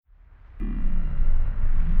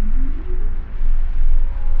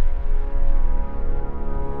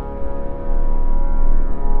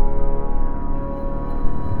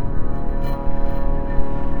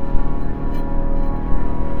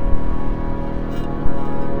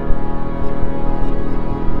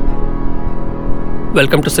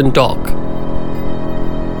Welcome to Sin Talk.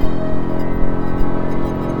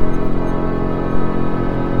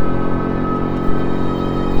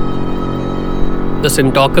 The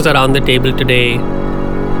Sin Talkers around the table today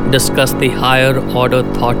discuss the higher order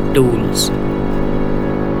thought tools.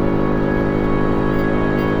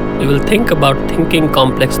 We will think about thinking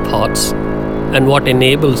complex thoughts and what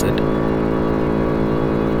enables it.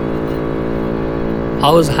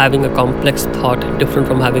 How is having a complex thought different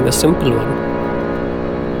from having a simple one?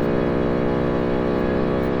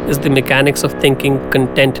 Is the mechanics of thinking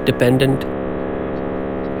content dependent?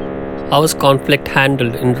 How is conflict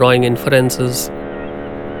handled in drawing inferences?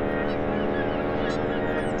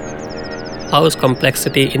 How is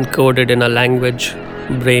complexity encoded in our language,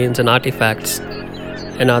 brains, and artifacts?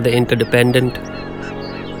 And are they interdependent?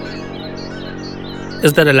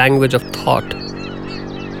 Is there a language of thought?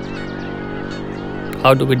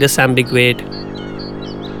 How do we disambiguate?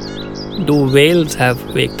 Do whales have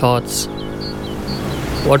vague thoughts?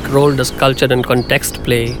 What role does culture and context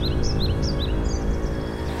play?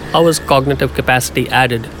 How is cognitive capacity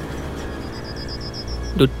added?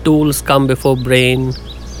 Do tools come before brain?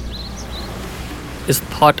 Is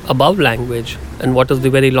thought above language? And what is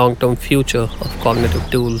the very long-term future of cognitive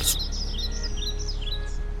tools?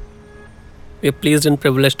 We are pleased and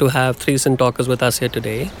privileged to have three Sin Talkers with us here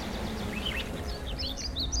today.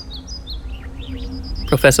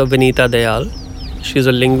 Professor Vinita Dayal. She is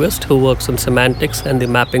a linguist who works on semantics and the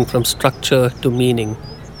mapping from structure to meaning.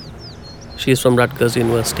 She is from Rutgers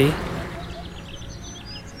University.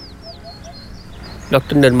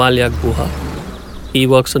 Dr. Nirmalya Guha. He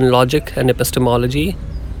works on logic and epistemology.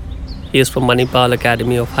 He is from Manipal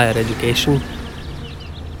Academy of Higher Education.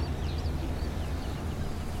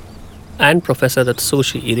 And Professor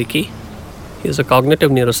Atsushi Iriki. He is a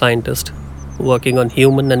cognitive neuroscientist working on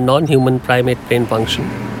human and non-human primate brain function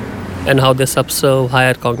and how they subserve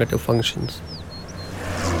higher cognitive functions.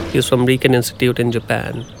 He is from Riken Institute in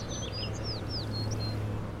Japan.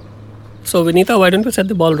 So Vinita, why don't we set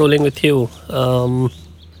the ball rolling with you?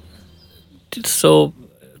 So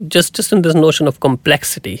just in this notion of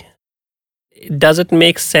complexity, does it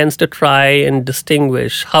make sense to try and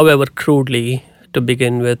distinguish, however crudely, to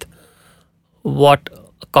begin with, what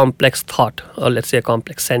a complex thought, or let's say a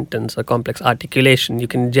complex sentence, a complex articulation, you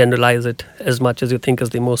can generalize it as much as you think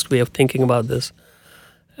is the most way of thinking about this.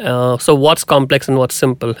 So what's complex and what's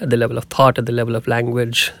simple at the level of thought, at the level of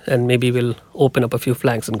language, and maybe we'll open up a few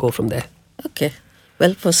flanks and go from there. Okay.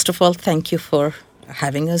 Well, first of all, thank you for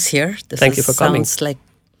having us here. Thank you for coming. Sounds like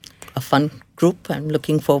a fun group. I'm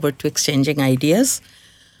looking forward to exchanging ideas.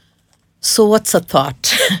 So what's a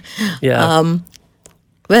thought? Yeah.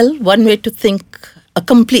 Well, one way to think,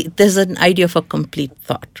 there's an idea of a complete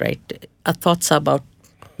thought, right? Our thoughts are about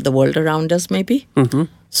the world around us, maybe. Mm-hmm.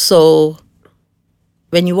 So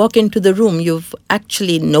when you walk into the room, you've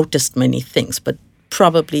actually noticed many things, but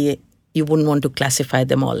probably you wouldn't want to classify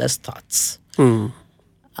them all as thoughts.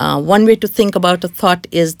 One way to think about a thought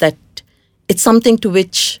is that it's something to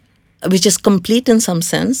which is complete in some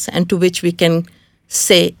sense, and to which we can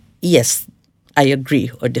say, yes, I agree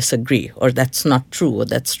or disagree, or that's not true or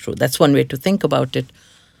that's true. That's one way to think about it.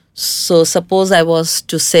 So suppose I was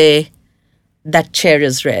to say, that chair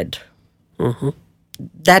is red. Mm-hmm.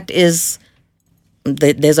 That is,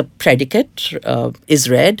 there's a predicate, is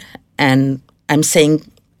red, and I'm saying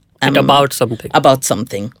about something. About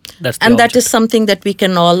something. That's the and object. That is something that we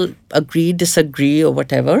can all agree, disagree, or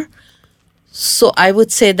whatever. So I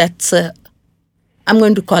would say I'm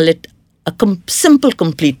going to call it a simple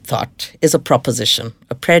complete thought is a proposition,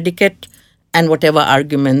 a predicate, and whatever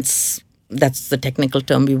arguments, that's the technical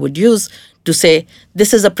term we would use, to say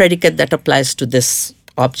this is a predicate that applies to this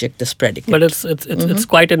object, this predicate. But it's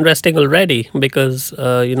quite interesting already because,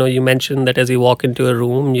 you mentioned that as you walk into a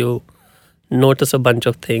room, you notice a bunch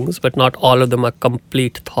of things, but not all of them are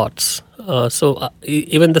complete thoughts. So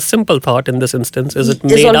even the simple thought in this instance, is it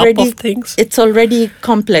made up of things? It's already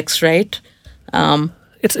complex, right?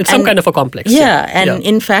 It's some kind of a complex.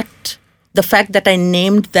 In fact, the fact that I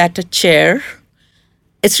named that a chair,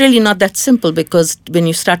 it's really not that simple, because when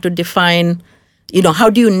you start to define,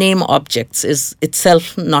 how do you name objects is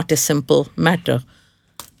itself not a simple matter.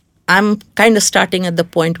 I'm kind of starting at the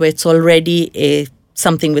point where it's already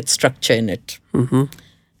something with structure in it. Mm-hmm.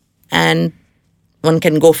 And one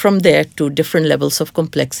can go from there to different levels of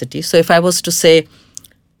complexity. So if I was to say,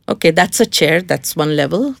 okay, that's a chair, that's one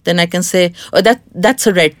level, then I can say, that's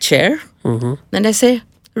a red chair. Mm-hmm. Then I say,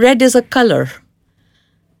 red is a color.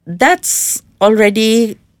 That's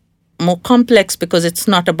already more complex because it's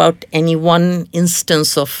not about any one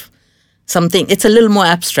instance of something. It's a little more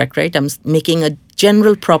abstract, right? I'm making a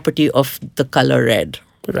general property of the color red.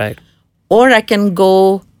 Right. Or I can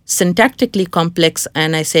go syntactically complex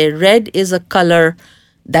and I say red is a color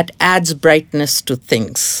that adds brightness to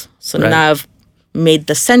things. So Right. now I've made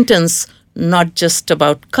the sentence not just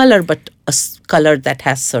about color, but a color that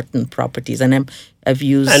has certain properties. And I've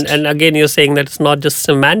used... And again, you're saying that it's not just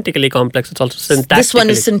semantically complex, it's also syntactically. This one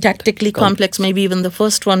is syntactically complex. Maybe even the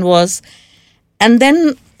first one was. And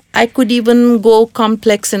then I could even go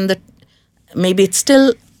complex in the... Maybe it's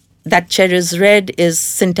still that chair is red is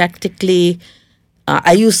syntactically...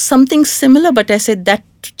 I use something similar, but I said that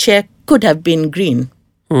chair could have been green.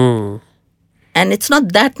 And it's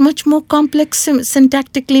not that much more complex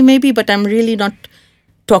syntactically maybe, but I'm really not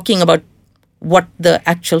talking about what the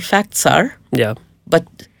actual facts are. Yeah. But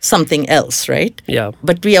something else, right? Yeah.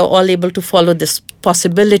 But we are all able to follow this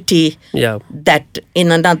possibility Yeah. that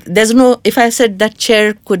in another... There's no... If I said that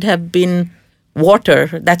chair could have been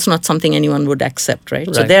water, that's not something anyone would accept, right?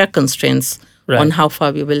 So Right. there are constraints Right. on how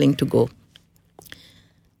far we're willing to go.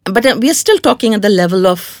 But we are still talking at the level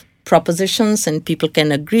of propositions, and people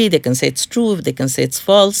can agree. They can say it's true. They can say it's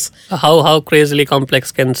false. How crazily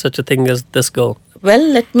complex can such a thing as this go? Well,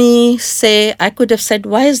 let me say, I could have said,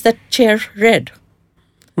 why is that chair red?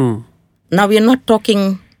 Now, we are not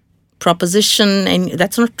talking proposition, and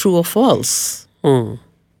that's not true or false.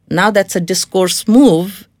 Now, that's a discourse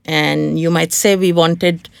move, and you might say we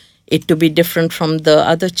wanted it to be different from the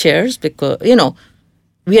other chairs because,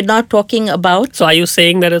 we are not talking about... So are you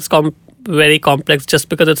saying that it's very complex just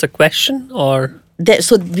because it's a question, or?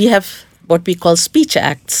 So we have what we call speech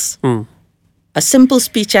acts. A simple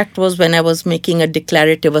speech act was when I was making a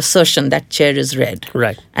declarative assertion that chair is red.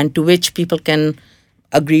 Right. And to which people can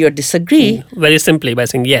agree or disagree. Very simply by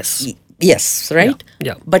saying yes. Yes, right?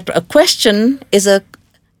 Yeah. But a question is a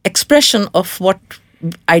expression of what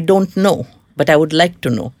I don't know, but I would like to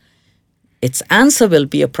know. Its answer will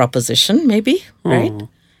be a proposition, maybe, right?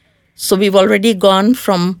 So we've already gone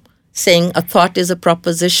from saying a thought is a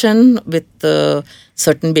proposition with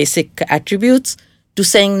certain basic attributes to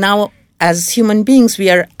saying now, as human beings, we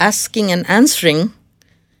are asking and answering.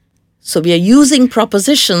 So we are using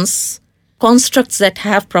propositions, constructs that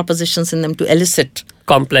have propositions in them to elicit.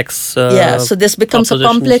 Complex. So this becomes a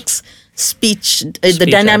complex speech. The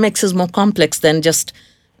dynamics is more complex than just...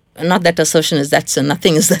 Not that assertion is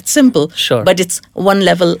nothing is that simple. Sure. But it's one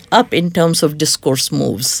level up in terms of discourse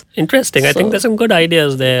moves. Interesting. I think there's some good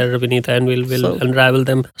ideas there, Vinitha, and we'll unravel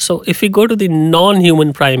them. So if we go to the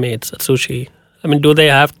non-human primates, Sushi, do they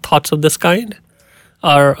have thoughts of this kind?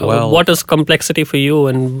 Or what is complexity for you?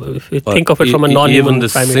 And if you think of it from a non-human primate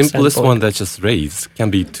standpoint. Even the simplest one that just raised can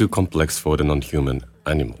be too complex for the non-human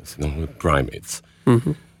animals, primates.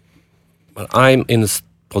 But I'm in a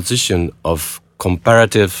position of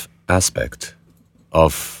comparative aspect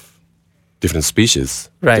of different species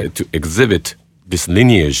to exhibit this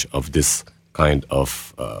lineage of this kind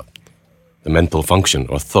of the mental function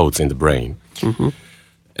or thoughts in the brain.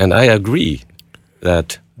 And I agree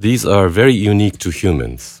that these are very unique to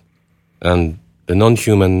humans, and the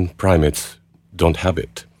non-human primates don't have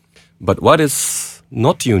it. But what is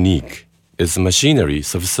not unique is machinery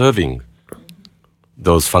subserving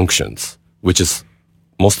those functions, which is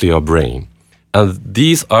mostly our brain. And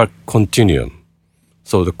these are continuum.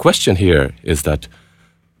 So the question here is that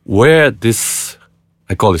where this,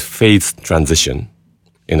 I call it phase transition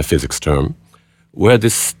in a physics term, where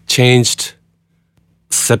this changed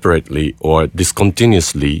separately or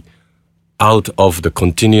discontinuously out of the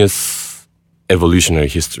continuous evolutionary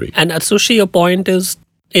history. And Atsushi, your point is,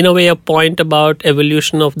 in a way, a point about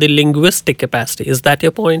evolution of the linguistic capacity. Is that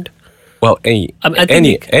your point? Well,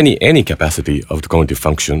 any capacity of the cognitive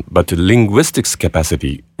function, but the linguistics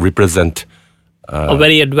capacity represent a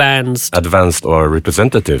very advanced or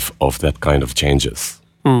representative of that kind of changes.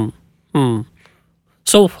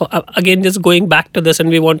 So again, just going back to this, and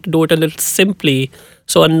we want to do it a little simply.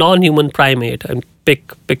 So a non-human primate, and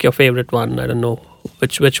pick your favorite one. I don't know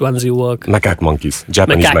which ones you work. Macaque monkeys,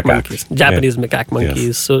 Japanese macaque. Japanese macaque monkeys.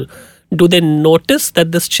 Yes. So do they notice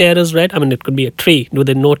that this chair is red? It could be a tree. Do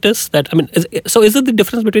they notice that? Is it the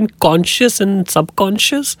difference between conscious and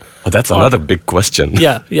subconscious? Oh, that's another big question.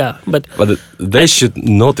 Yeah. But they should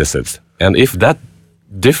notice it. And if that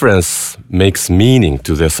difference makes meaning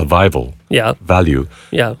to their survival value,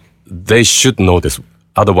 they should notice.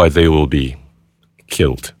 Otherwise, they will be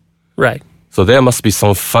killed. Right. So there must be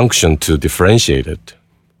some function to differentiate it,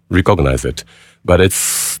 recognize it. But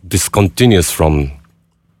it's discontinuous from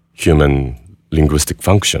human linguistic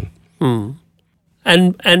function.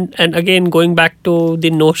 And again, going back to the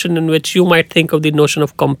notion in which you might think of the notion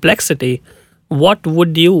of complexity, what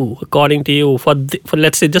would you, according to you, for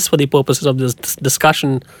let's say just for the purposes of this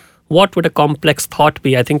discussion, what would a complex thought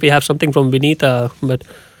be? I think we have something from Vinita, but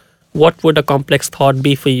what would a complex thought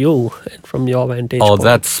be for you from your vantage point?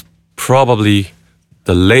 That's probably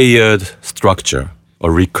the layered structure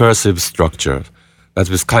or recursive structure. That's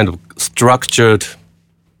this kind of structured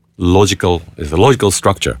is a logical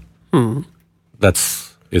structure.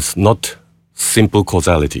 It's not simple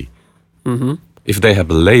causality. Mm-hmm. If they have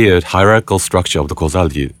a layered hierarchical structure of the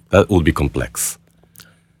causality, that would be complex.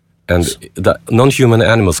 And the non-human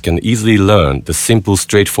animals can easily learn the simple,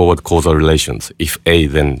 straightforward causal relations, if A,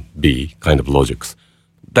 then B, kind of logics.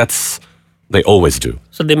 They always do.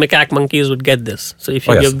 So the macaque monkeys would get this. So if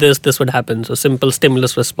you give this would happen. So simple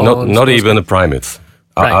stimulus response. Not even the primates.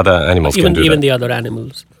 Right. Other animals can do that. Even the other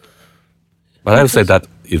animals. But I would say that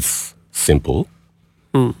is simple.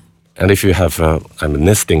 And if you have a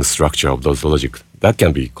nesting structure of those logic, that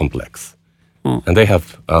can be complex. And they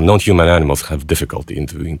have, non-human animals have difficulty in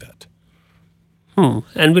doing that.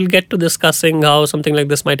 And we'll get to discussing how something like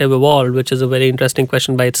this might have evolved, which is a very interesting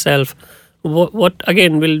question by itself. What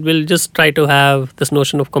again, we'll just try to have this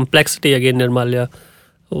notion of complexity again, Nirmalya.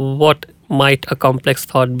 What might a complex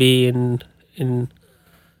thought be in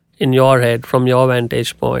your head, from your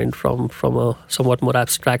vantage point, from a somewhat more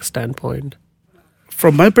abstract standpoint?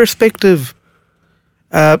 From my perspective,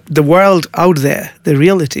 the world out there, the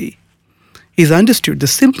reality, is understood. The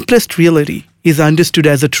simplest reality is understood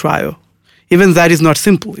as a trio. Even that is not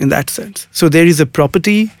simple in that sense. So there is a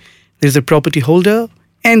property, there is a property holder,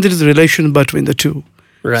 and there is a relation between the two.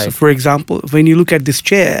 Right. So for example, when you look at this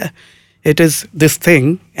chair, it is this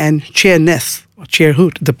thing and chairness or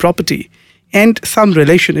chairhood, the property, and some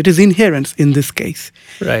relation. It is inherent in this case.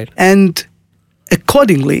 Right. And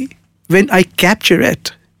accordingly, when I capture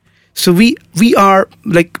it, so we are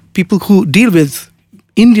like people who deal with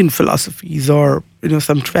Indian philosophies or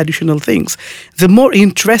some traditional things. They're more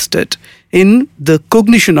interested in the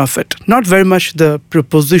cognition of it, not very much the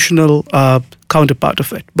propositional counterpart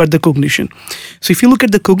of it, but the cognition. So if you look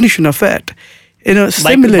at the cognition of it,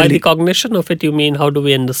 similarly, by the cognition of it, you mean how do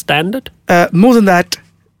we understand it? More than that,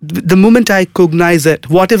 the moment I cognize it,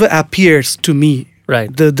 whatever appears to me,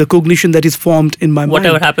 right, the cognition that is formed in my mind,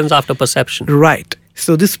 whatever happens after perception, right.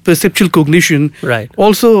 So this perceptual cognition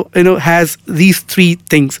also has these three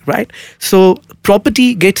things, right? So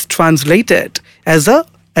property gets translated as a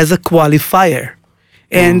qualifier,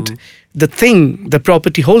 and the thing, the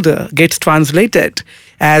property holder, gets translated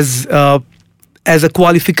as a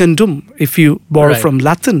qualificandum, if you borrow from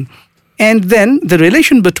Latin. And then the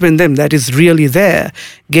relation between them that is really there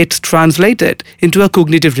gets translated into a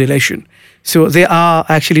cognitive relation. So there are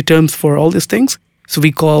actually terms for all these things. So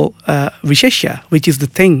we call Visheshya, which is the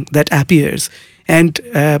thing that appears, and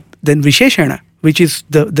then Visheshana, which is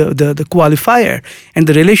the qualifier, and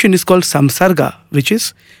the relation is called Samsarga, which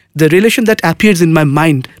is the relation that appears in my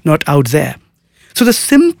mind, not out there. So the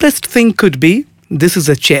simplest thing could be, this is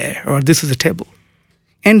a chair or this is a table.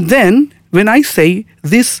 And then when I say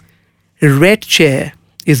this red chair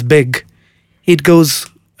is big, it goes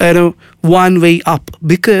one way up,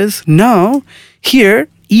 because now here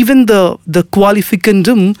even the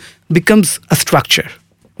qualificandum becomes a structure.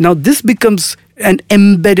 Now this becomes an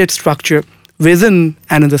embedded structure within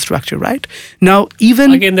another structure, right? Now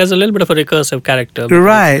even again, there's a little bit of a recursive character.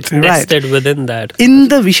 Right, it's nested within that. In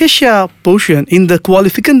the Visheshya portion, in the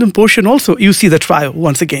qualificandum portion also, you see the trio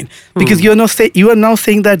once again, because you are now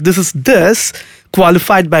saying that this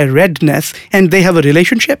qualified by redness, and they have a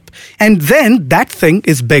relationship, and then that thing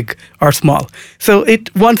is big or small. So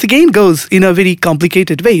it once again goes in a very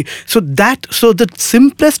complicated way. So the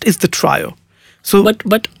simplest is the trio. So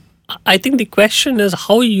but I think the question is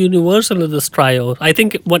how universal is this trio? I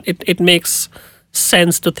think it makes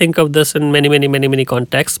sense to think of this in many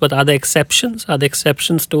contexts, but are there exceptions? Are there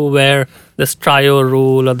exceptions to where this trio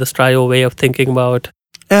rule or this trio way of thinking about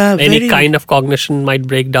any kind of cognition might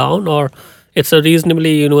break down, or it's a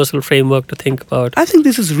reasonably universal framework to think about? I think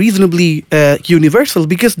this is reasonably universal,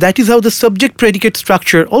 because that is how the subject-predicate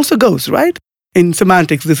structure also goes, right? In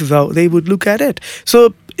semantics, this is how they would look at it.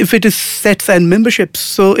 So if it is sets and memberships,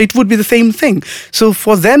 so it would be the same thing. So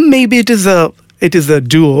for them, maybe it is a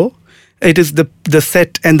duo. It is the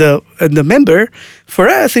set and the member. For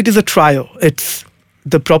us, it is a trio. It's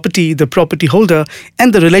the property holder,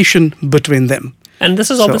 and the relation between them. And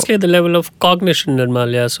this is obviously at the level of cognition,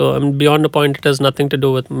 Nirmalya. So beyond the point, it has nothing to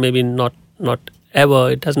do with, maybe not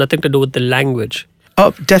ever, it has nothing to do with the language.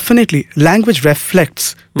 Oh, definitely. Language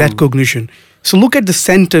reflects that cognition. So look at the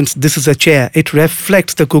sentence, this is a chair. It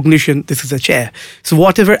reflects the cognition, this is a chair. So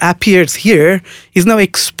whatever appears here is now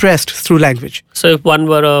expressed through language. So if one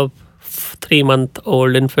were a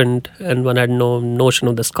 3-month-old infant and one had no notion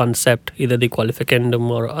of this concept, either the qualificandum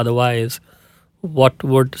or otherwise,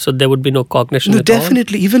 so there would be no cognition No, at all?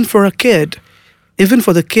 definitely. Even for the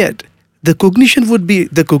kid, the cognition would be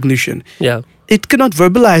the cognition. Yeah. It cannot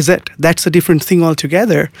verbalize it. That's a different thing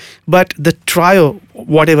altogether. But the trio,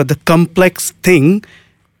 whatever, the complex thing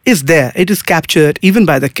is there. It is captured even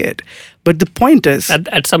by the kid. But the point is...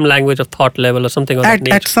 At some language of thought level or something of that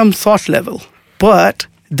nature. At some thought level. But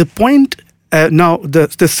the point now, the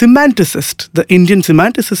semanticist, the Indian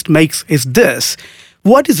semanticist makes is this.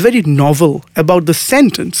 What is very novel about the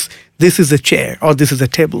sentence, this is a chair or this is a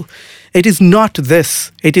table? It is not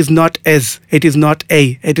this, it is not as, it is not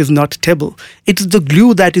a, it is not table. It is the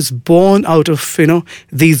glue that is born out of,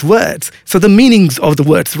 these words. So the meanings of the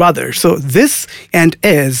words rather. So this and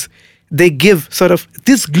as, they give sort of,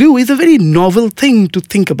 this glue is a very novel thing to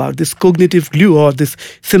think about, this cognitive glue or this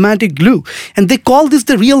semantic glue. And they call this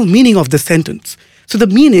the real meaning of the sentence. So the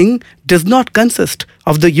meaning does not consist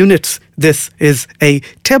of the units, this is a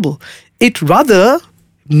table. It rather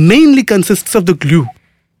mainly consists of the glue.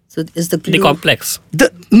 So is the glue... The complex.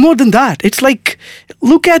 More than that. It's like,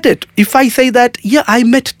 look at it. If I say that, yeah, I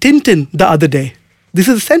met Tintin the other day. This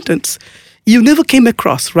is a sentence you never came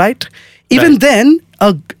across, right? Even then,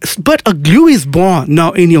 but a glue is born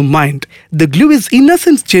now in your mind. The glue is in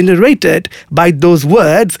essence generated by those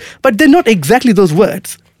words, but they're not exactly those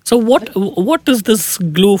words. So what is this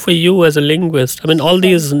glue for you as a linguist? I mean, all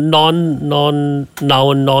these non-noun,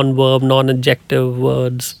 non-verb, non-adjective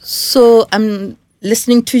words. So I'm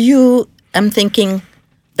listening to you, I'm thinking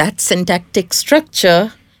that syntactic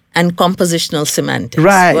structure and compositional semantics.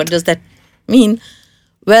 Right. What does that mean?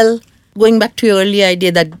 Well, going back to your earlier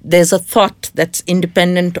idea that there's a thought that's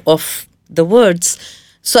independent of the words.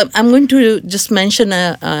 So I'm going to just mention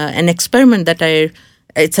an experiment that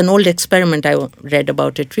it's an old experiment, I read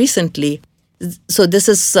about it recently. So this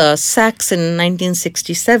is Sachs in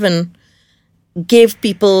 1967 gave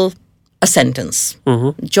people a sentence.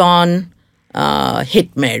 Mm-hmm. John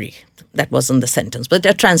hit Mary. That wasn't the sentence, but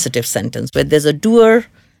a transitive sentence where there's a doer,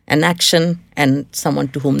 an action, and someone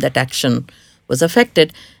to whom that action was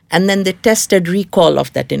affected. And then they tested recall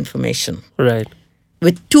of that information. Right.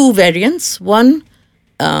 With two variants. One,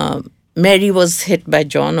 Mary was hit by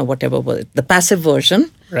John or whatever was it, the passive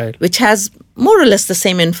version, right, which has more or less the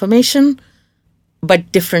same information,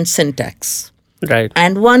 but different syntax. Right.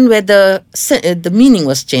 And one where the meaning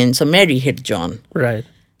was changed. So Mary hit John. Right.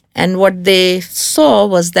 And what they saw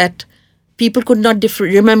was that people could not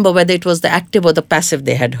remember whether it was the active or the passive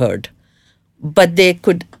they had heard. But they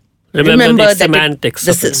could remember the semantics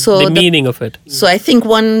of it, the meaning of it. So I think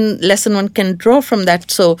one lesson one can draw from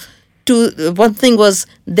that. So one thing was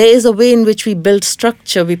there is a way in which we build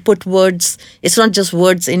structure. We put words, it's not just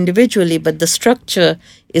words individually, but the structure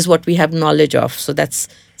is what we have knowledge of. So that's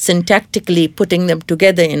syntactically putting them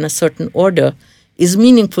together in a certain order is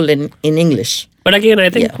meaningful in English. But again, I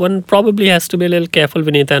think one probably has to be a little careful,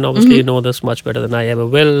 Vinita, and obviously you know this much better than I ever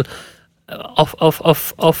will,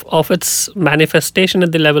 of its manifestation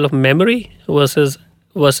at the level of memory versus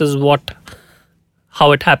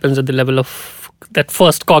how it happens at the level of that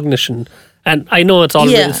first cognition. And I know it's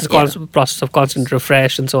always a process of constant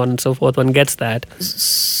refresh and so on and so forth. One gets that.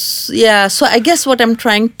 Yeah, so I guess what I'm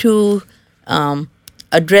trying to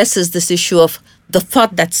address is this issue of the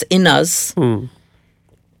thought that's in us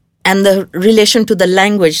and the relation to the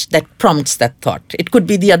language that prompts that thought. It could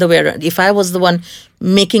be the other way around. If I was the one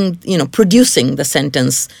producing the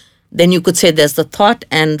sentence, then you could say there's the thought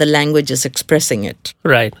and the language is expressing it.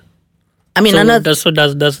 Right. I mean, does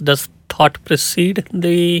thought precede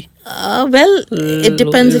the... it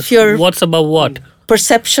depends if you're... What's above what?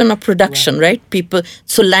 Perception or production, right?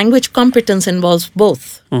 So language competence involves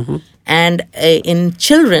both. Mm-hmm. And in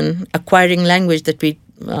children, acquiring language that we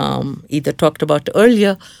either talked about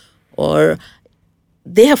earlier, or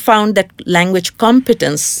they have found that language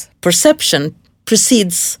competence, perception,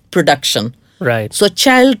 precedes production. Right. So a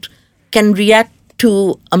child can react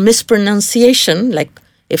to a mispronunciation, like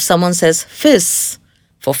if someone says fish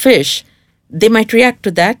for fish, they might react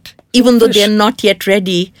to that, even though they're not yet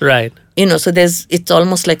ready. Right. So it's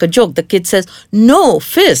almost like a joke. The kid says, no,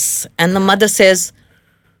 fish. And the mother says,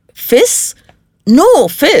 fish? No,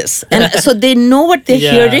 fish. And so they know what they're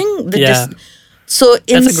hearing. So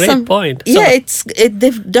that's a great point. So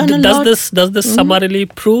they've done a lot. Does this summarily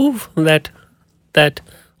prove that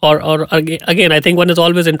or again, I think one is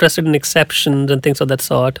always interested in exceptions and things of that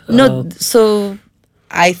sort. No, so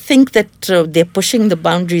I think that they're pushing the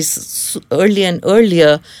boundaries earlier and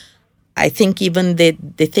earlier. I think even they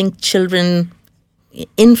think children,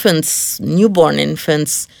 infants, newborn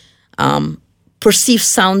infants, perceive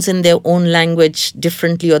sounds in their own language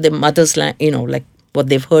differently, or their mother's like what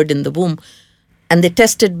they've heard in the womb. And they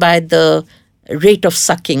tested by the rate of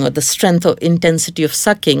sucking or the strength or intensity of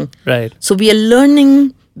sucking. Right. So we are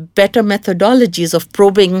learning better methodologies of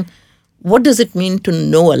probing what does it mean to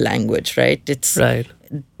know a language, right?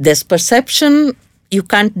 There's perception. You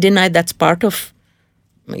can't deny that's part of,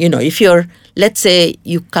 if you're, let's say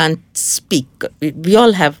you can't speak. We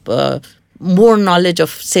all have more knowledge of,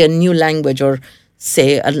 say, a new language, or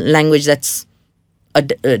say a language that's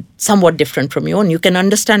somewhat different from your own. You can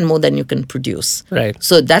understand more than you can produce. Right.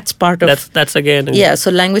 So that's part of... That's again... Yeah,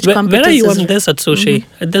 so language competence... Where are you on this, Atsushi?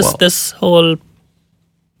 This whole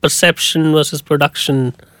perception versus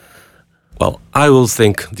production... Well, I will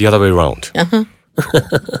think the other way around. Uh-huh.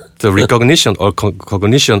 The recognition or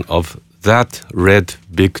cognition of that red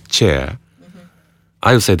big chair,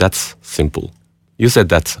 I would say that's simple. You said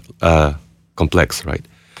that's complex, right?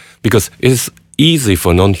 Because it's easy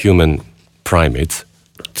for non-human primates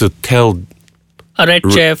to tell a red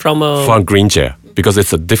chair from a green chair, because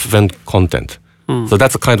it's a different content. So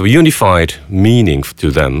that's a kind of unified meaning to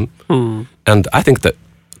them. And I think the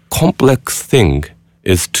complex thing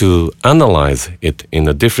is to analyze it in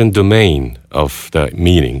a different domain of the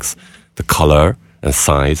meanings, the color and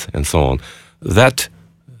size and so on. That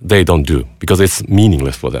they don't do because it's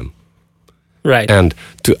meaningless for them. Right. And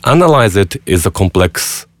to analyze it is a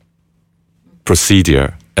complex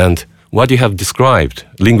procedure. And what you have described,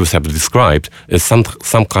 linguists have described, is some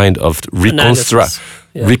kind of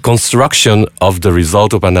reconstruction of the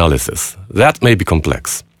result of analysis. That may be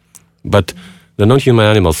complex, but the non-human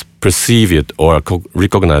animals perceive it or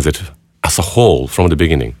recognize it as a whole from the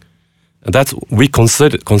beginning. And that's, we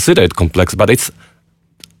consider it complex, but it's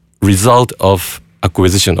result of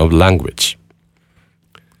acquisition of language.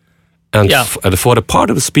 And for the part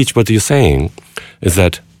of the speech, what you're saying is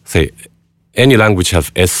that, say, any language has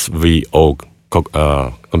SVO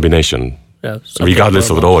combination, regardless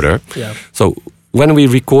of the order. Yeah. So when we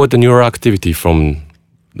record the neural activity from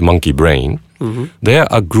the monkey brain, there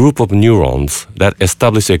are a group of neurons that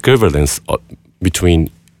establish equivalence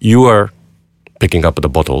between you are picking up the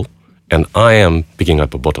bottle and I am picking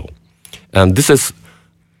up a bottle. And this is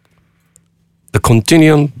the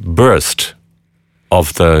continuum burst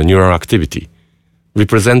of the neural activity,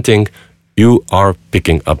 representing you are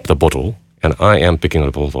picking up the bottle and I am picking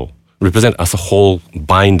up the bottle, represent as a whole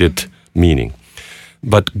binded meaning.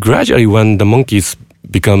 But gradually, when the monkeys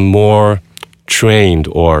become more trained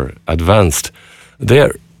or advanced, they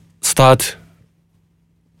start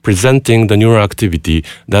presenting the neural activity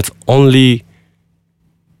that only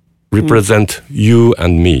represent you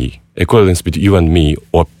and me, equivalence between you and me,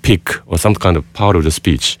 or pick, or some kind of part of the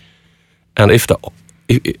speech. And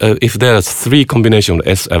if there's 3 combinations of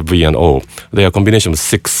S, F, V, and O, there are a combination of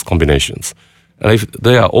 6 combinations. And if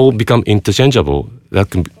they are all become interchangeable, that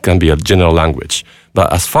can be a general language.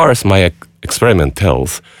 But as far as my experiment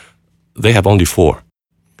tells, they have only 4.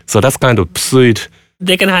 So that's kind of pseudo.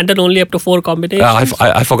 They can handle only up to 4 combinations?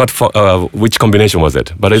 I forgot which combination was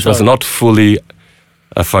it, but it was not fully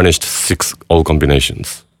furnished 6 all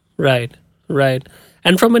combinations. Right.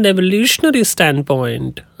 And from an evolutionary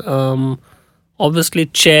standpoint, obviously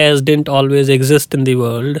chairs didn't always exist in the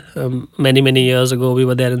world. Many, many years ago, we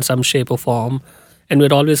were there in some shape or form, and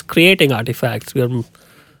we're always creating artifacts.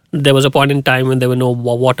 There was a point in time when there were no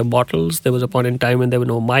water bottles. There was a point in time when there were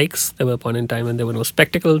no mics. There was a point in time when there were no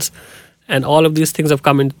spectacles. And all of these things have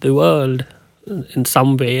come into the world in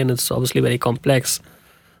some way, and it's obviously very complex.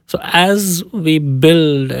 So as we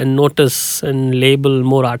build and notice and label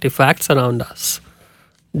more artifacts around us,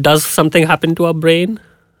 does something happen to our brain?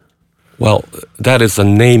 Well, that is a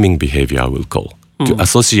naming behavior, I will call, to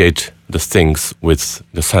associate the things with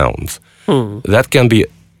the sounds. That can be,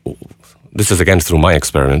 this is again through my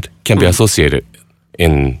experiment, can be associated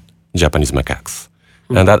in Japanese macaques.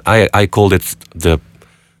 And that I called it the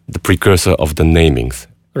precursor of the namings.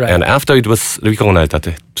 Right. And after it was recognized that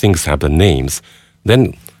things have the names,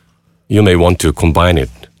 then you may want to combine it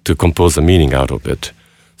to compose a meaning out of it.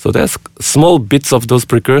 So there's small bits of those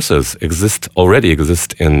precursors already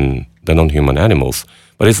exist in the non-human animals,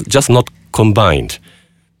 but it's just not combined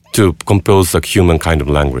to compose the human kind of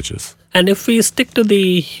languages. And if we stick to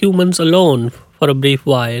the humans alone for a brief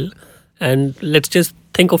while, and let's just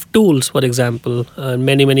think of tools, for example.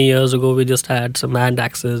 Many, many years ago, we just had some hand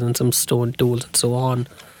axes and some stone tools and so on.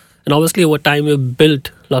 And obviously, over time, we've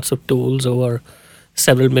built lots of tools over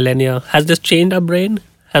several millennia. Has this changed our brain?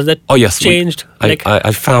 Has that changed?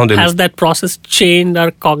 I found has that process changed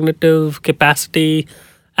our cognitive capacity?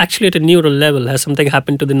 Actually, at a neural level, has something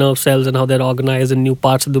happened to the nerve cells and how they're organized in new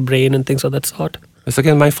parts of the brain and things of that sort? Yes,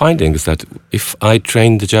 again, my finding is that if I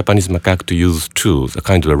train the Japanese macaque to use tools, a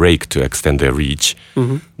kind of a rake to extend their reach,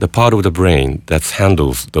 the part of the brain that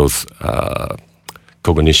handles those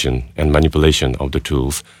cognition and manipulation of the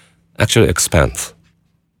tools actually expands.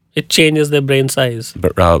 It changes their brain size.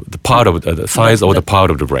 But the part of the size or the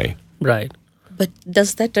part of the brain. Right. But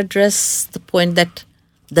does that address the point that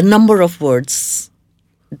the number of words,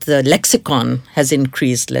 the lexicon has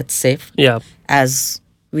increased, let's say, as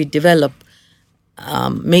we develop? I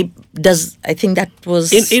think that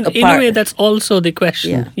was in a way that's also the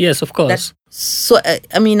question. Yeah. Yes, of course. As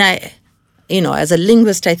a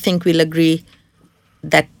linguist, I think we'll agree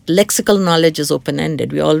that lexical knowledge is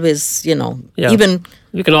open-ended. We always, even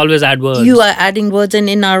you can always add words. You are adding words, and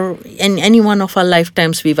in any one of our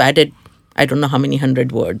lifetimes, we've added I don't know how many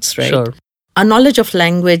 100 words, right? Sure. Our knowledge of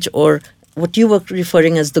language, or what you were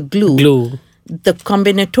referring as the glue. The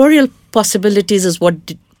combinatorial possibilities is what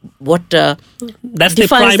that's the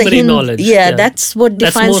primary knowledge. Yeah, that's what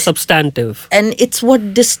defines. That's more substantive, and it's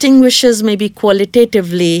what distinguishes maybe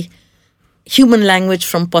qualitatively human language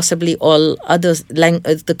from possibly all other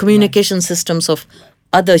the communication systems of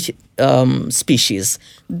other species.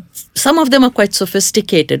 Some of them are quite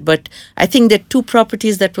sophisticated, but I think there are two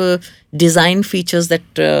properties that were design features that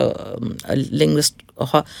a linguist,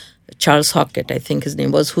 Charles Hockett, I think his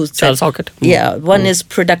name was, who said, Charles Hockett. Yeah, one is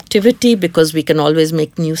productivity, because we can always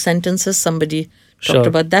make new sentences. Somebody talked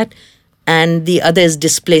about that. And the other is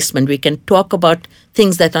displacement. We can talk about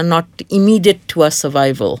things that are not immediate to our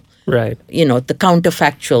survival. Right. The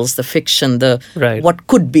counterfactuals, the fiction, right. What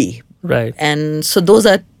could be. Right. And so those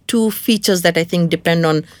are two features that I think depend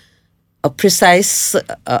on a precise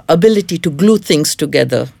ability to glue things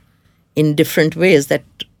together in different ways that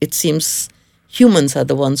it seems humans are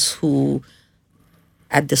the ones who,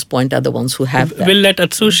 at this point, are the ones who have that. We'll let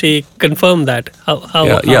Atsushi confirm that.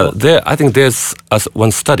 I think there's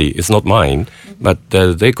one study, it's not mine, but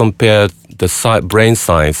they compared the brain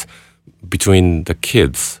size between the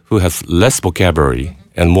kids who has less vocabulary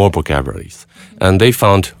and more vocabularies. And they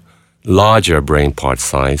found larger brain part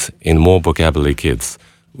size in more vocabulary kids,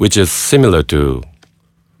 which is similar to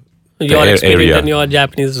your experience and your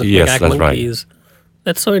Japanese macaque that's monkeys. Right.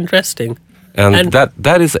 That's so interesting. And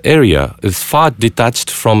that is area is far detached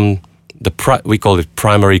from we call it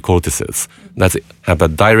primary cortices that have a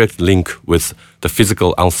direct link with the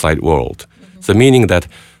physical outside world. So meaning that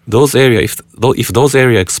those areas, if those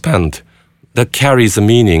areas expand, that carries a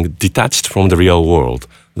meaning detached from the real world,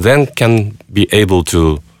 then can be able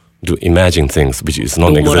to imagine things which is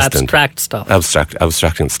non-existent. More abstract stuff.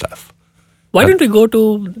 Abstracting stuff. Why don't we go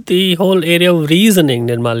to the whole area of reasoning,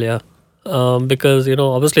 Nirmalya? Because,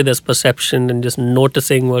 obviously there's perception and just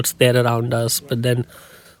noticing what's there around us. But then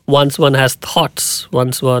once one has thoughts,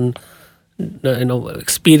 once one,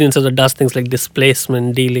 experiences or does things like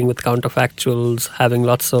displacement, dealing with counterfactuals, having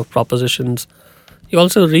lots of propositions, you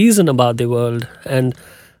also reason about the world. And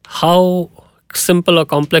how simple or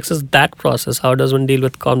complex is that process? How does one deal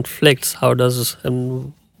with conflicts? What is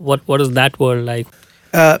that world like?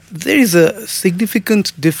 There is a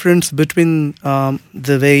significant difference between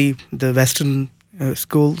the way the Western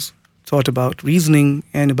schools thought about reasoning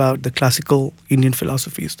and about the classical Indian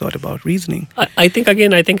philosophies thought about reasoning. I think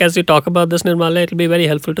as you talk about this, Nirmala, it'll be very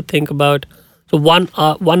helpful to think about. So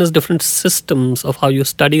one is different systems of how you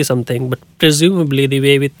study something, but presumably the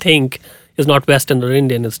way we think is not Western or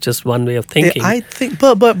Indian. It's just one way of thinking. I think,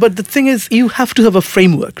 but the thing is, you have to have a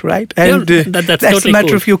framework, right? And that's totally a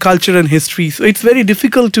matter of your culture and history. So it's very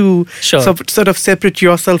difficult to sort of separate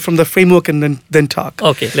yourself from the framework and then talk.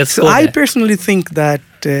 Okay, let's go. So I personally think that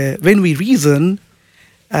when we reason,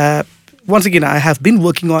 once again, I have been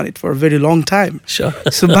working on it for a very long time. Sure.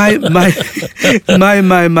 So my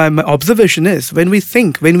observation is, when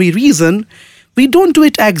we reason, we don't do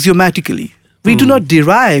it axiomatically. We do not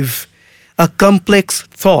derive a complex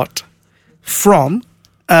thought from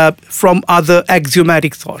other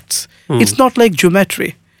axiomatic thoughts. It's not like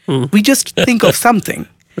geometry. We just think of something,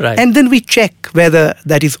 right, and then we check whether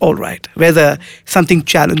that is all right, whether something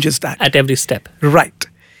challenges that. At every step. Right,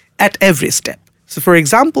 at every step. So for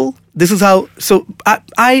example, this is how, so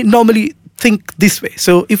I normally think this way.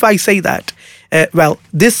 So if I say that,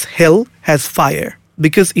 this hill has fire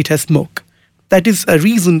because it has smoke. That is a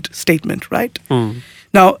reasoned statement, right?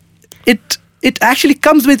 Now, it actually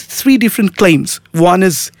comes with three different claims. One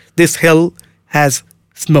is this hill has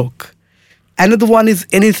smoke. Another one is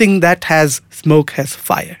anything that has smoke has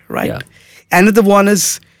fire, right? Yeah. Another one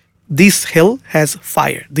is this hill has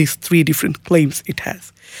fire. These three different claims it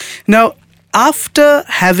has. Now, after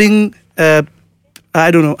having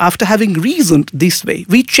after having reasoned this way,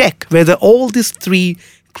 we check whether all these three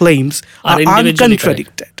claims are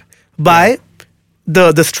uncontradicted by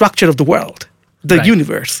the structure of the world, the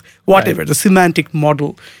universe, whatever, the semantic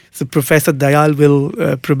model. So Professor Dayal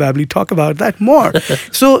will probably talk about that more.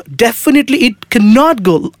 So definitely it cannot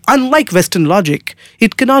go, unlike Western logic,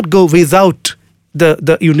 it cannot go without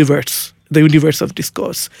the universe of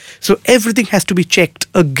discourse. So everything has to be checked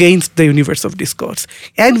against the universe of discourse.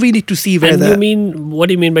 And we need to see whether... what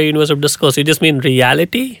do you mean by universe of discourse? You just mean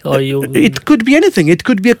reality? Or It could be anything. It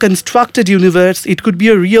could be a constructed universe. It could be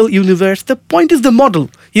a real universe. The point is the model.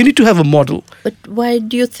 You need to have a model. But why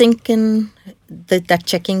do you think that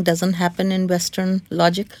checking doesn't happen in Western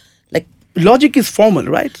logic? Like, logic is formal,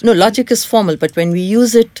 right? No, logic is formal. But when we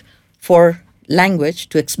use it for language,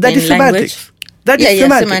 to explain that is language... Semantics. That is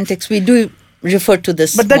semantics. Semantics. We do refer to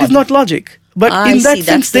this But that model. is not logic. But in that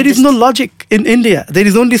sense, there is no logic in India. There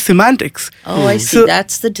is only semantics. Oh, I see. So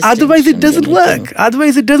that's the distinction. Otherwise, it doesn't work.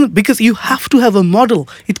 Otherwise, it doesn't, because you have to have a model.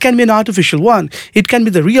 It can be an artificial one. It can be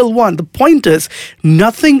the real one. The point is,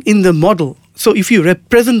 nothing in the model. So if you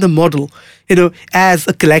represent the model, as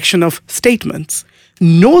a collection of statements,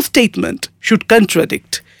 no statement should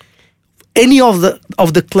contradict any of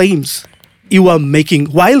the claims you are making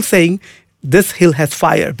while saying, this hill has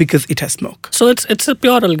fire because it has smoke. So it's a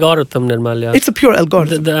pure algorithm, Nirmalya. It's a pure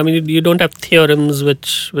algorithm. You don't have theorems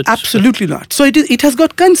which... Absolutely not. So it has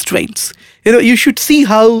got constraints. You should see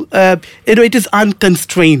how it is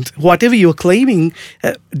unconstrained. Whatever you're claiming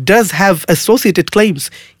does have associated claims.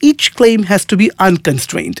 Each claim has to be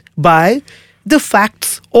unconstrained by the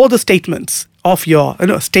facts or the statements of your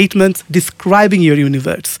statements describing your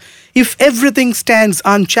universe. If everything stands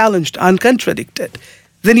unchallenged, uncontradicted,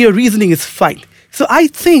 then your reasoning is fine. So I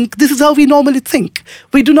think this is how we normally think.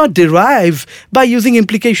 We do not derive by using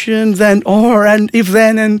implications and or and if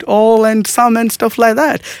then and all and some and stuff like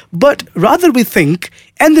that. But rather we think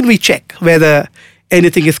and then we check whether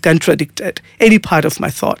anything is contradicted. Any part of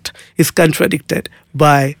my thought is contradicted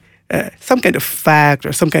by some kind of fact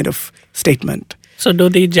or some kind of statement. So do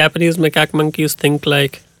the Japanese macaque monkeys think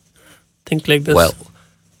like this? Well,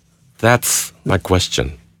 that's my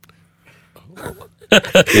question.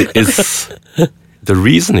 Is the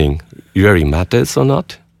reasoning really matters or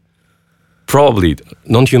not? Probably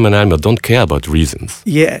non-human animals don't care about reasons.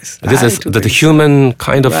 Yes. This is the human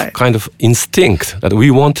kind of instinct that we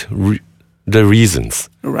want the reasons.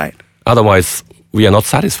 Right. Otherwise, we are not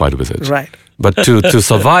satisfied with it. Right. But to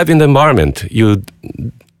survive in the environment, you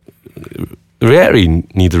rarely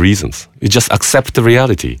need reasons. You just accept the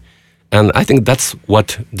reality. And I think that's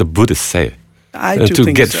what the Buddhists say.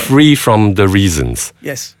 To get free from the reasons.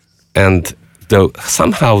 Yes. And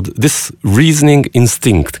somehow this reasoning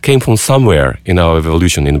instinct came from somewhere in our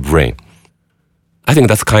evolution in the brain. I think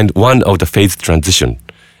that's one of the phase transition.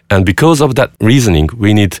 And because of that reasoning,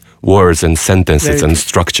 we need words and sentences and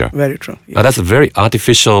structure. Very true. Yes. That's a very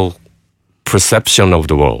artificial perception of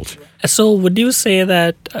the world. So would you say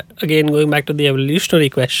that, again, going back to the evolutionary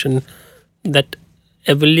question, that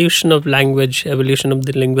evolution of language, evolution of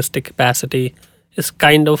the linguistic capacity is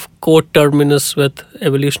kind of coterminous with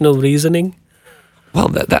evolution of reasoning? Well,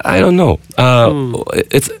 that I don't know.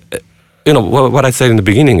 It's what I said in the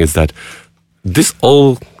beginning is that this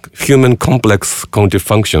all human complex cognitive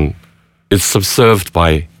function is subserved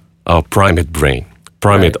by our primate brain,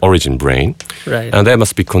 origin brain, and there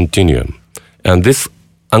must be continuum, and this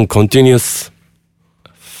uncontinuous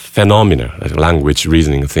phenomena, like language,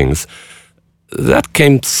 reasoning, things. That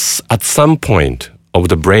came at some point of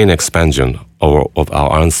the brain expansion of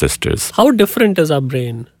our ancestors. How different is our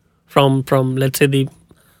brain from let's say,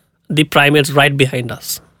 the primates right behind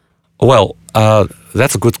us? Well,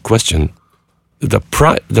 that's a good question.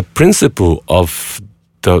 The principle of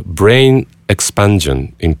the brain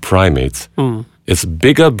expansion in primates is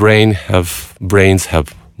bigger brains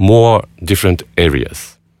have more different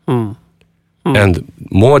areas. And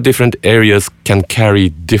more different areas can carry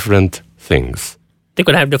different things. They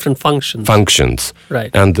could have different functions.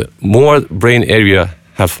 Right. And more brain area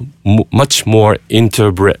have much more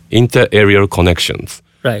inter-areal connections.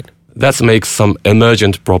 Right. That makes some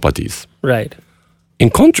emergent properties. Right. In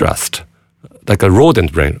contrast, like a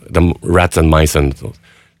rodent brain, the rats and mice, and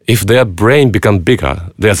if their brain become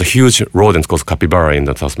bigger, there's a huge rodent called capybara in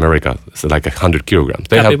South America. It's like 100 kilograms.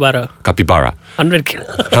 Capybara. 100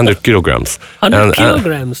 kilograms. 100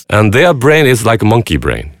 kilograms. And their brain is like a monkey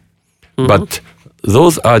brain. But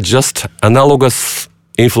those are just analogous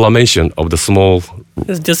inflammation of the small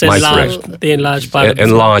It's just mice enlarged, brain. the enlarged part.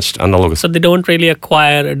 Enlarged analogous. So they don't really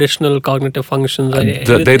acquire additional cognitive functions.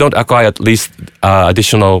 They don't acquire at least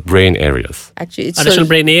additional brain areas. Actually, it's additional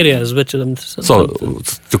brain areas, which So,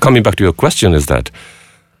 to coming back to your question is that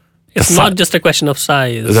it's not just a question of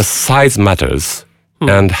size. the size matters,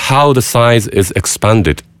 and how the size is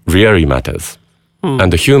expanded really matters.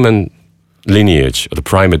 And the human lineage, or the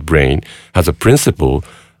primate brain, has a principle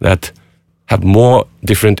that have more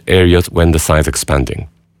different areas when the size expanding.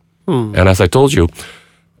 And as I told you,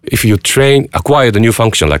 if you acquire the new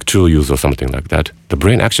function like true use or something like that, the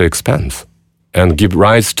brain actually expands and give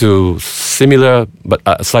rise to similar but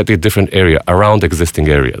a slightly different area around existing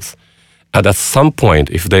areas. And at some point,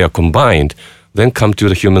 if they are combined, then come to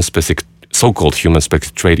the human-specific, so-called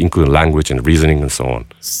human-specific trait, including language and reasoning and so on.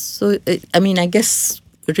 So, I guess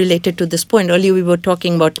related to this point, earlier we were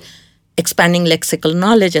talking about expanding lexical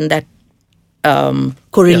knowledge, and that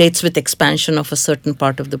correlates with expansion of a certain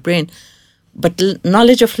part of the brain. But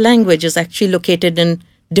knowledge of language is actually located in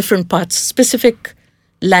different parts. Specific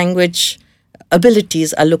language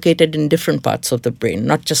abilities are located in different parts of the brain,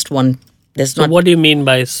 not just one. So what do you mean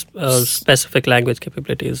by specific language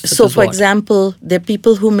capabilities? So, for example, there are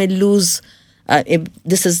people who may lose.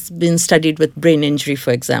 This has been studied with brain injury,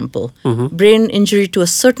 for example. Brain injury to a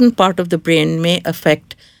certain part of the brain may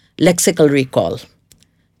affect lexical recall.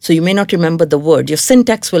 So you may not remember the word. Your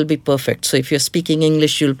syntax will be perfect. So if you're speaking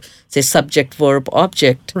English, you'll say subject, verb,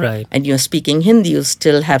 object. Right. And you're speaking Hindi, you'll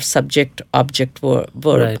still have subject, object, verb.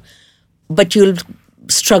 Right. But you'll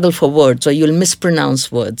struggle for words, or you'll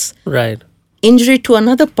mispronounce words. Right. Injury to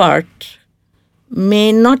another part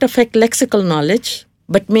may not affect lexical knowledge,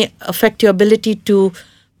 but may affect your ability to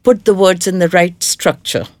put the words in the right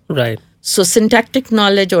structure. Right. So syntactic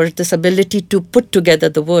knowledge, or this ability to put together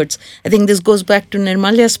the words, I think this goes back to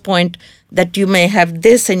Nirmalia's point that you may have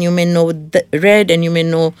this and you may know the red and you may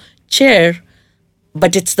know chair,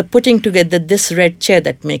 but it's the putting together this red chair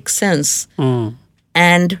that makes sense.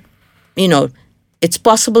 And, it's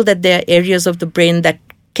possible that there are areas of the brain that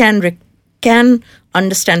can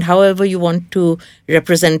understand however you want to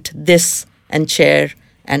represent this and chair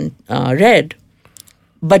and red,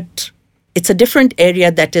 but it's a different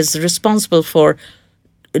area that is responsible for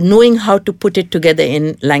knowing how to put it together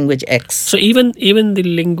in language X. So even the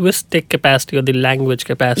linguistic capacity or the language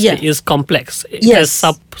capacity is complex. It has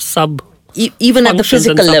sub even at the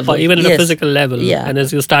physical level. Even at the physical level. Yeah. And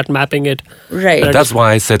as you start mapping it. Right. That's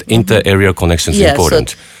why I said inter-area connection is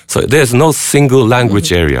important. So there's no single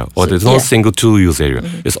language area, or there's no single tool use area.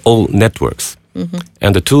 It's all networks.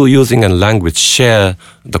 And the tool using and language share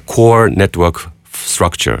the core network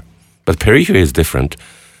structure. But periphery is different.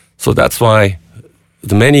 So that's why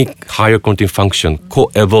the many higher cognitive function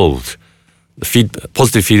co-evolved,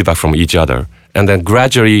 positive feedback from each other, and then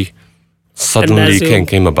gradually, suddenly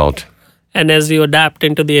came about. And as you adapt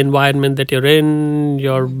into the environment that you're in,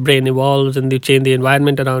 your brain evolves and you change the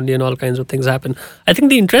environment around you and all kinds of things happen. I think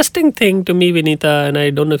the interesting thing to me, Vinita, and I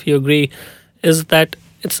don't know if you agree, is that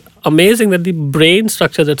it's amazing that the brain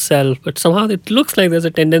structures itself, but somehow it looks like there's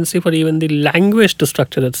a tendency for even the language to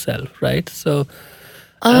structure itself, right? So,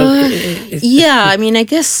 I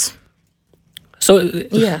guess.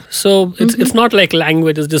 So it's not like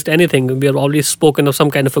language is just anything. We have already spoken of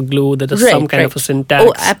some kind of a glue that is some kind of a syntax.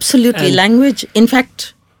 Oh, absolutely. Language. In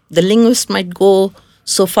fact, the linguist might go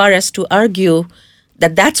so far as to argue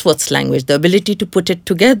that that's what's language, the ability to put it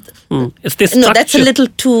together. It's this structure. No, that's a little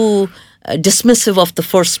too dismissive of the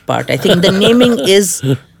first part. I think the naming is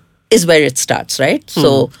where it starts, right?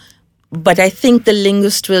 So, but I think the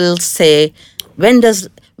linguist will say,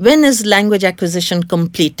 when is language acquisition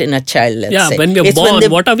complete in a child, let's say? Yeah, when we're born,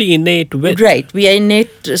 what are we innate with? Right, we are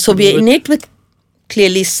innate. So we are innate with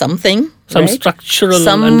clearly something. Some structural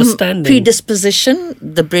understanding. Predisposition.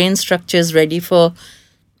 The brain structure is ready for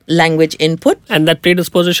language input. And that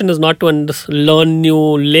predisposition is not to learn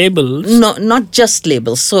new labels. No, not just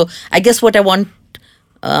labels. So I guess where I might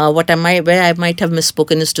have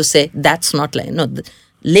misspoken is to say that's not like, no,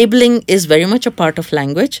 labeling is very much a part of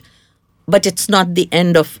language, but it's not the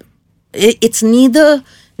end of, it's neither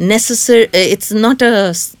necessary, it's not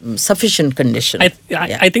a sufficient condition.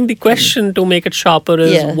 I think the question to make it sharper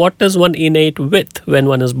is what is one innate with when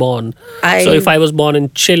one is born? So if I was born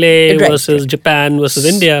in Chile versus Japan versus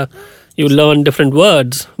India, you learn different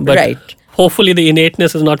words, but hopefully the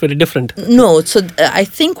innateness is not very different. No, so I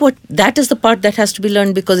think that is the part that has to be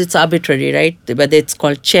learned because it's arbitrary, right? Whether it's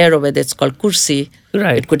called chair or whether it's called kursi,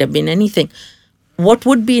 it could have been anything. What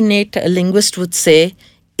would be innate, a linguist would say,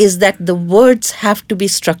 is that the words have to be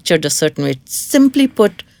structured a certain way. Simply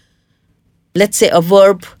put, let's say a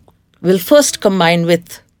verb will first combine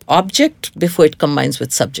with object before it combines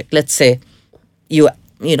with subject. Let's say you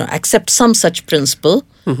accept some such principle,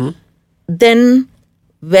 then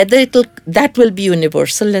whether that will be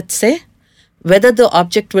universal, let's say, whether the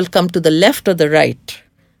object will come to the left or the right,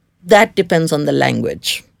 that depends on the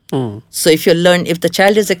language. So if the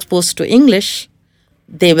child is exposed to English,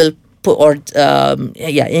 they will put,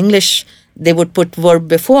 English, they would put verb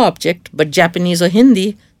before object, but Japanese or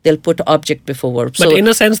Hindi, they'll put object before verb. But in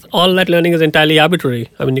a sense, all that learning is entirely arbitrary.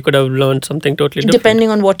 I mean, you could have learned something totally different. Depending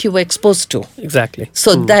on what you were exposed to. Exactly.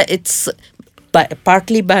 So that it's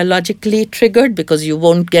partly biologically triggered, because you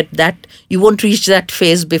won't reach that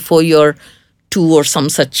phase before you're 2 or some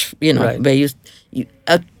such, Right. where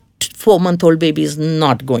a 4-month-old baby is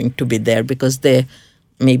not going to be there because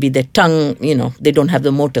maybe their tongue, they don't have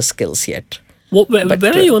the motor skills yet. Well,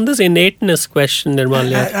 where are you on this innateness question,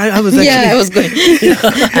 Nirmalya? I was actually... I was going.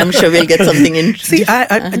 I'm sure we'll get something in. See,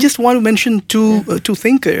 I just want to mention two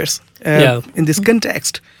thinkers in this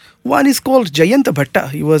context. One is called Jayanta Bhatta.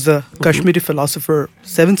 He was a Kashmiri philosopher,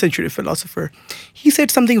 7th century philosopher. He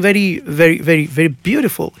said something very, very, very, very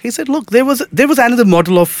beautiful. He said, look, there was another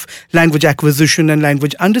model of language acquisition and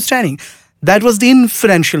language understanding. That was the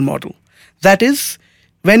inferential model. That is,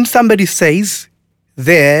 when somebody says,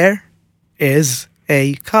 there is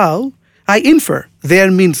a cow, I infer.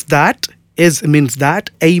 There means that, is means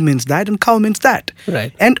that, a means that, and cow means that.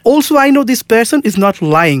 Right. And also I know this person is not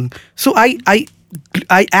lying. So I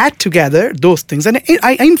add together those things and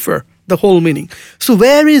I infer the whole meaning. So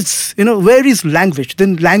where is language?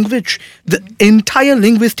 Then language, the entire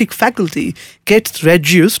linguistic faculty gets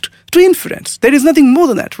reduced to inference. There is nothing more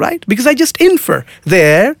than that, right? Because I just infer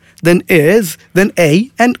there, then is, then a,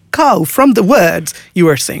 and cow from the words you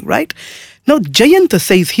are saying, right? Now Jayanta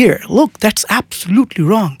says here, look, that's absolutely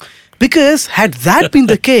wrong. Because had that been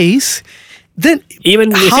the case, then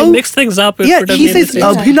even if you mix things up, he says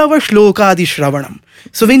Abhinava Shlokadi Shravanam.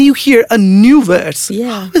 So when you hear a new verse,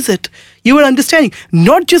 how is it? You are understanding.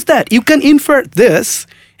 Not just that, you can infer this,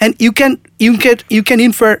 and you can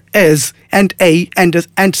infer as and a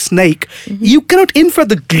and snake. You cannot infer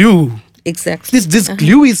the glue. Exactly. This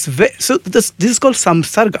glue is this is called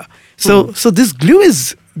samsarga. So this glue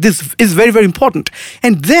is very, very important.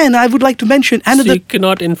 And then I would like to mention another. So you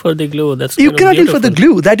cannot infer the glue. You cannot infer the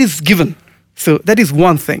glue. That is given. So that is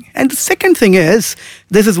one thing. And the second thing is,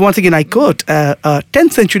 this is once again I quote a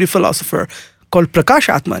 10th century philosopher called Prakash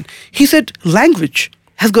Atman. He said, language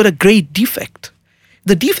has got a great defect.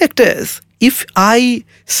 The defect is, if I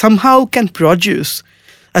somehow can produce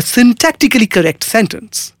a syntactically correct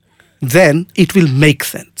sentence, then it will make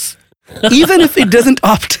sense. Even if it doesn't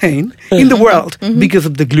obtain in the world because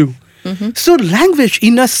of the glue. So language,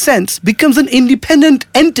 in a sense, becomes an independent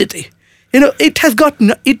entity. It has got,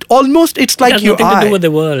 it's like your eye. It has nothing to do with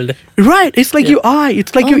the world. Right, it's like your eye,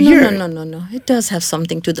 it's like your ear. No. It does have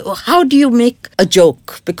something to do. How do you make a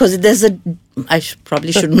joke? Because I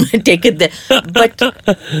probably shouldn't take it there. But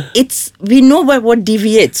we know what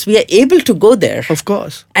deviates. We are able to go there. Of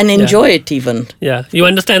course. And enjoy it even. Yeah, you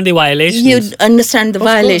understand the violations. You understand the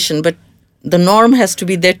violation, but the norm has to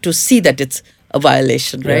be there to see that it's a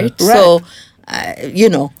violation, right? So,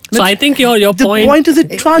 So I think your point... The point is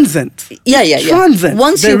it transcends. Yeah. Transcends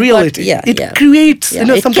Once the reality. It creates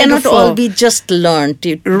it some cannot kind of... all be just learned.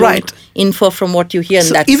 You don't infer from what you hear, and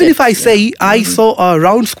that's even it. if I say, I saw a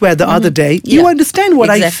round square the other day, you understand what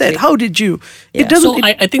I said. How did you? Yeah. It doesn't...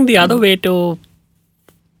 I think the other way to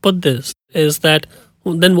put this is that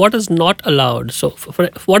then what is not allowed? So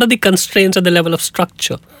what are the constraints at the level of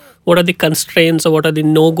structure? What are the constraints or what are the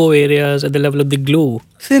no-go areas at the level of the glue?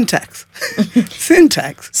 Syntax.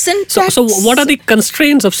 Syntax. So what are the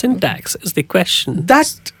constraints of syntax is the question.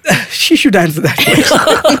 That, she should answer that question.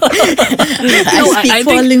 I speak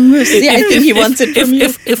for linguists. I think he wants it from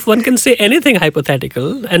you. If one can say anything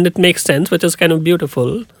hypothetical and it makes sense, which is kind of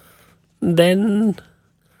beautiful, then...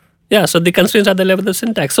 Yeah, so the constraints are the level of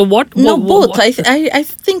syntax. So what? Both. I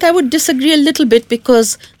think I would disagree a little bit,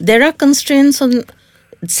 because there are constraints on...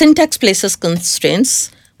 Syntax places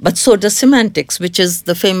constraints, but so does semantics, which is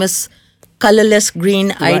the famous colorless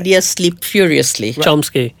green ideas sleep furiously.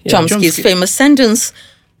 Chomsky. Yeah. Chomsky's famous sentence,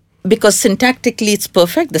 because syntactically it's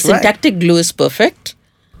perfect. The syntactic glue is perfect,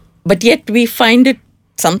 but yet we find it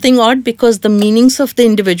something odd because the meanings of the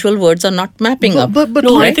individual words are not mapping up. But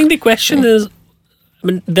I think the question is, I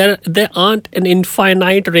mean, there aren't an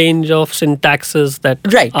infinite range of syntaxes that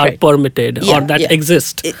are permitted or that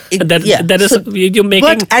exist. You're making.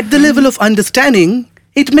 But at the level of understanding,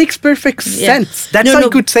 it makes perfect sense. That's how you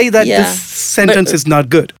could say that this sentence is not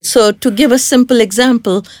good. So to give a simple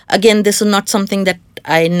example, again, this is not something that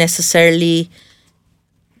I necessarily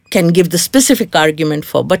can give the specific argument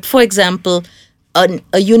for. But for example,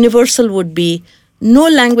 a universal would be no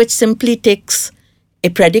language simply takes a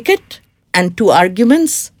predicate and two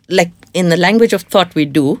arguments, like in the language of thought we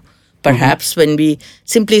do, perhaps, when we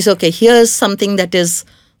simply say, okay, here's something that is,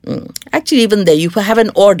 actually even there, you have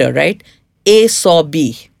an order, right? A saw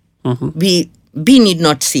B. B need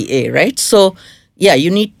not see A, right? So, yeah,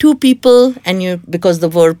 you need two people, and because the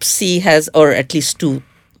verb see has, or at least two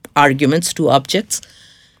arguments, two objects.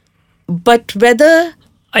 But whether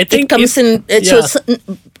I think it comes so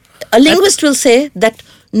a linguist will say that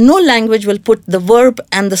no language will put the verb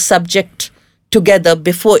and the subject together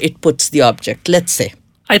before it puts the object, let's say.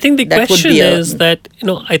 I think the question is that,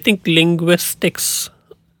 I think linguistics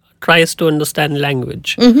tries to understand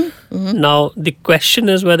language. Now, the question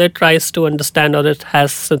is whether it tries to understand or it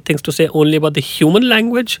has some things to say only about the human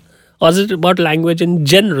language, or is it about language in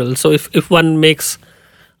general? So if one makes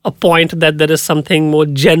a point that there is something more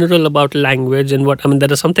general about language and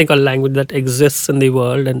there is something called language that exists in the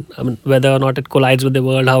world, and whether or not it collides with the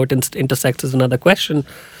world, how it intersects is another question.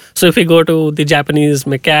 So if we go to the Japanese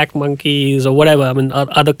macaque, monkeys, or whatever,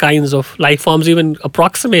 or other kinds of life forms even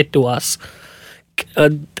approximate to us,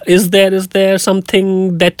 is there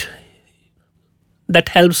something that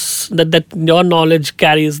helps, that your knowledge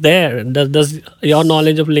carries there? Does your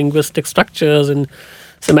knowledge of linguistic structures and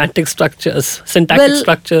semantic structures, syntactic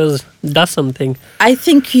structures, does something? I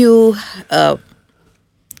think there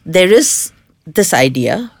is this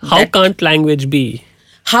idea. How can't language be?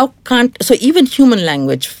 So even human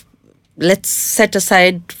language, let's set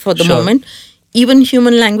aside for the moment, even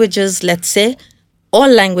human languages, let's say, all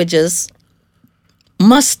languages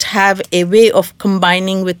must have a way of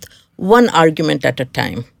combining with one argument at a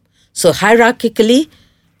time. So hierarchically,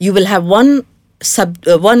 you will have one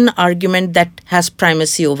argument that has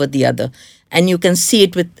primacy over the other, and you can see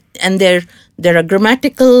it and there are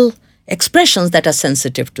grammatical expressions that are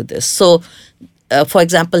sensitive to this. So, for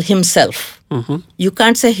example, himself. You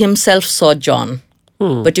can't say himself saw John,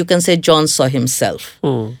 but you can say John saw himself.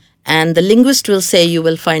 And the linguist will say you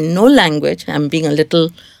will find no language. I'm being a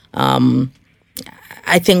little.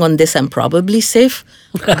 I think on this I'm probably safe,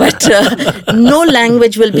 but no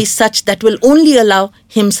language will be such that will only allow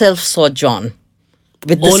himself saw John.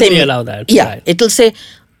 Allow that. Yeah, right. It'll say,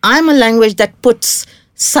 I'm a language that puts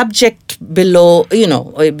subject below,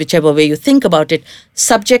 whichever way you think about it,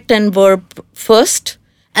 subject and verb first,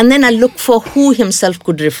 and then I look for who himself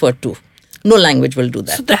could refer to. No language will do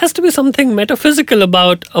that. So there has to be something metaphysical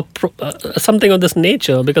about something of this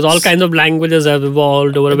nature, because all kinds of languages have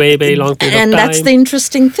evolved over a very, very long period of time. And that's the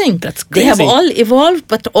interesting thing. That's crazy. They have all evolved,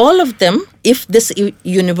 but all of them, if this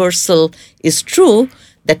universal is true,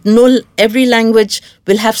 that every language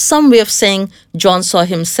will have some way of saying John saw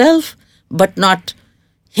himself, but not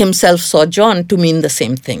himself saw John to mean the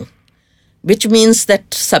same thing. Which means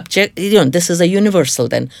that subject, this is a universal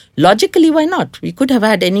then. Logically, why not? We could have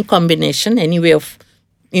had any combination, any way of,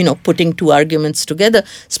 putting two arguments together,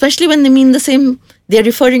 especially when they mean the same, they're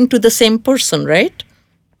referring to the same person, right?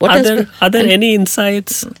 Are there any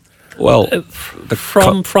insights? Well,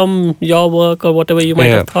 from your work or whatever you might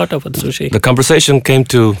have thought of, Atsushi? The conversation came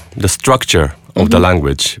to the structure of the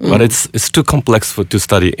language, but it's too complex to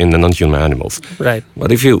study in the non-human animals. Right.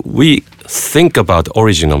 But if we think about the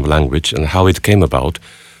origin of language and how it came about,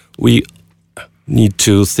 we need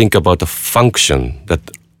to think about the function that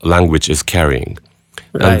language is carrying.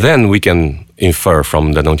 Right. And then we can infer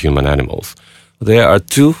from the non-human animals. There are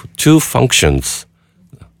two functions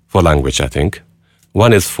for language, I think.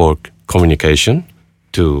 One is for communication,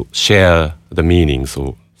 to share the meanings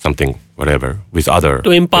or something, whatever, with other.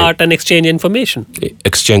 To impart and exchange information.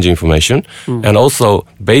 Exchange information. And also,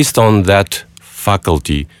 based on that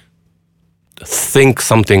faculty, think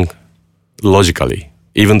something logically,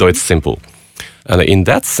 even though it's simple. And in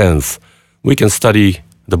that sense, we can study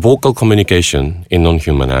the vocal communication in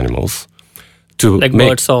non-human animals. Like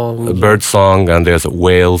bird song, and there's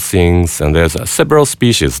whale sings, and there's several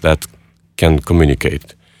species that can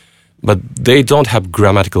communicate. But they don't have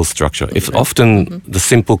grammatical structure. It's often the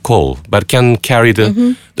simple call, but can carry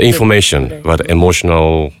the information about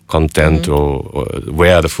emotional content or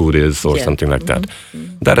where the food is or something like that.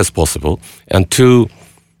 That is possible. And to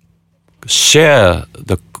share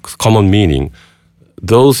the common meaning,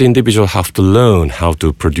 those individuals have to learn how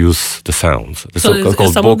to produce the sounds. The so so-called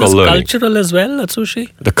is some vocal of this learning. Cultural as well, Atsushi?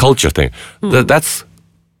 The culture thing. That's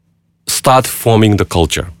start forming the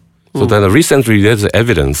culture. So then recently there's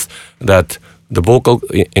evidence that the vocal,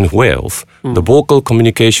 in whales, the vocal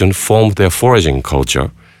communication formed their foraging culture.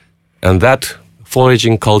 And that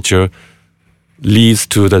foraging culture leads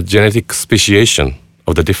to the genetic speciation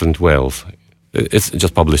of the different whales It's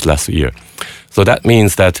just published last year. So that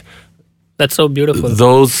means that that's so beautiful.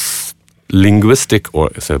 Those linguistic or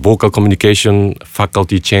say, vocal communication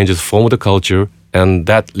faculty changes form the culture, and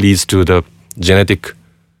that leads to the genetic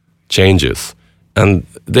changes. And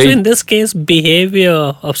so in this case,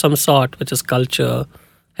 behavior of some sort, which is culture,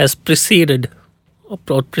 has preceded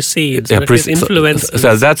or precedes, or influences.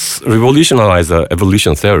 So that's revolutionized the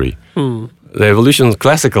evolution theory. The evolution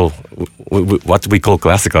classical, what we call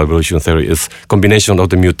classical evolution theory, is combination of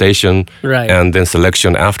the mutation and then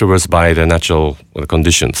selection afterwards by the natural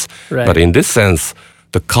conditions. But in this sense,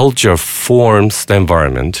 the culture forms the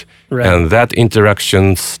environment, and that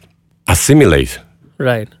interactions assimilate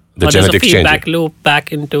the genetic change. Feedback loop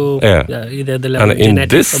back into either the level of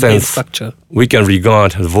genetics or brain structure. We can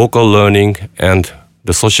regard vocal learning and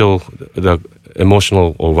the social, the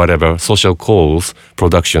emotional or whatever social calls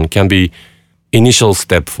production can be initial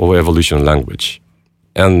step for evolution language.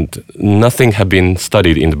 And nothing has been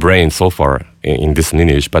studied in the brain so far in this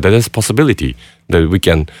lineage, but there is a possibility that we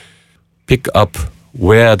can pick up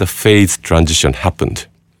where the phase transition happened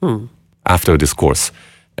after this course.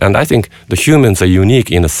 And I think the humans are unique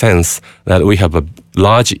in a sense that we have a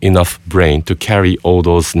large enough brain to carry all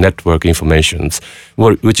those network informations,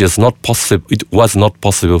 which is not possible. It was not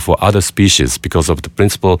possible for other species because of the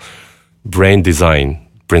principle brain design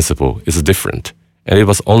principle is different, and it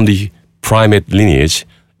was only primate lineage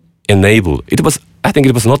enabled. I think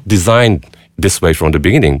it was not designed this way from the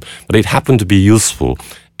beginning, but it happened to be useful,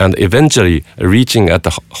 and eventually reaching at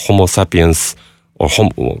the Homo sapiens or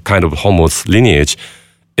kind of Homo's lineage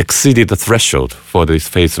exceeded the threshold for this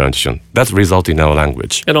phase transition. That resulted in our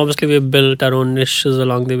language. And obviously we built our own niches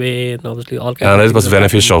along the way, and obviously all kinds. And it was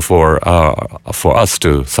beneficial for us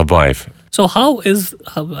to survive. So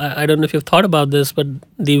I don't know if you've thought about this, but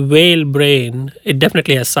the whale brain, it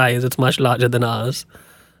definitely has size. It's much larger than ours.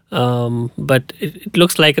 But it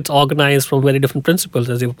looks like it's organized from very different principles,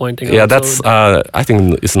 as you were pointing out. Yeah, that's, I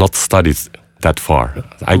think it's not studied that far.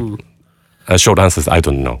 A short answer is I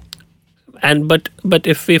don't know. And but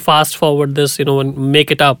if we fast forward this, and make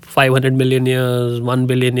it up 500 million years, 1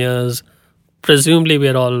 billion years, presumably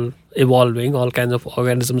we're all evolving, all kinds of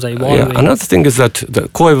organisms are evolving. Yeah, another thing is that the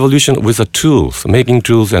co-evolution with the tools, making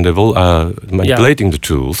tools and manipulating the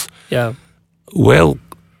tools, well,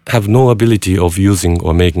 have no ability of using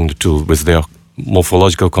or making the tool with their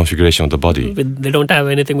morphological configuration of the body. They don't have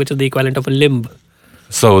anything which is the equivalent of a limb.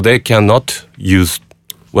 So they cannot use,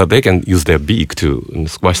 they can use their beak to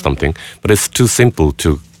squash something, but it's too simple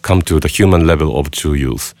to come to the human level of true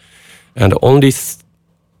use. And only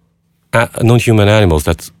non-human animals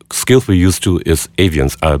that skillfully use tools is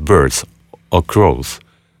avians, birds or crows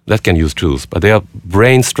that can use tools, but their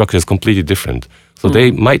brain structure is completely different. So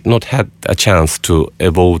they might not have a chance to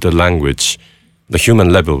evolve the language, the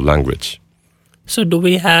human level language. So do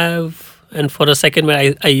we have, and for a second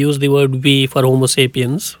I use the word we for Homo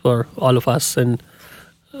sapiens, for all of us and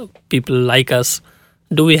people like us,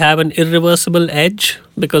 do we have an irreversible edge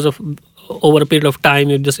because of over a period of time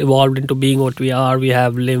we've just evolved into being what we are? We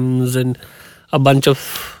have limbs and a bunch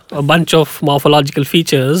of morphological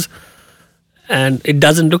features, and it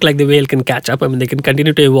doesn't look like the whale can catch up. I mean, they can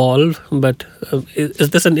continue to evolve, but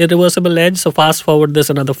is this an irreversible edge? So fast forward this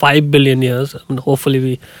another 5 billion years, and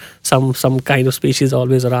hopefully some kind of species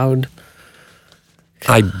always around.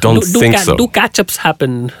 I don't think so. Do catch-ups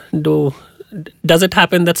happen? Does it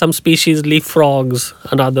happen that some species leapfrogs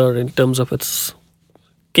another in terms of its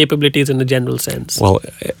capabilities in the general sense? Well,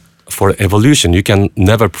 for evolution, you can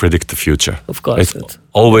never predict the future. Of course. It's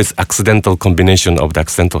always accidental combination of the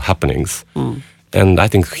accidental happenings. And I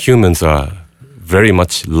think humans are very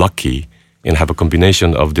much lucky in have a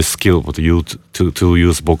combination of this skill to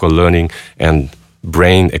use vocal learning and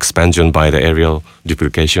brain expansion by the aerial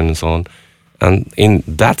duplication and so on. And in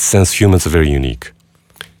that sense, humans are very unique.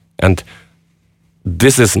 And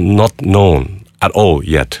this is not known at all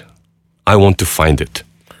yet. I want to find it.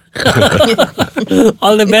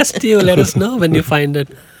 All the best to you. Let us know when you find it.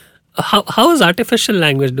 How is artificial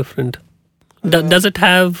language different? Does it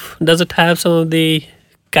have some of the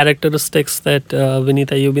characteristics that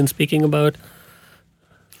Vinita you've been speaking about?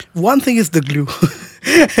 One thing is the glue.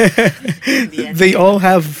 They all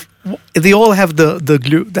have the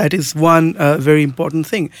glue. That is one very important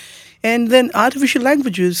thing. And then artificial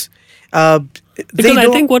languages. Because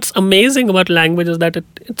I think what's amazing about language is that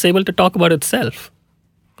it's able to talk about itself.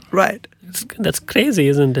 Right. That's crazy,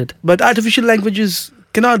 isn't it? But artificial languages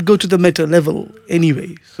cannot go to the meta level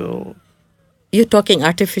anyway. So you're talking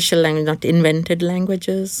artificial language, not invented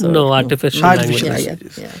languages? No, artificial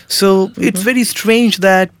languages. Yeah. So it's very strange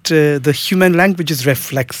that the human language is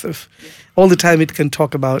reflexive. All the time it can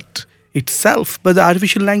talk about itself, but the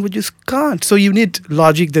artificial languages can't. So you need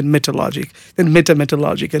logic, then metalogic, then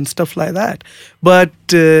meta-metalogic and stuff like that. But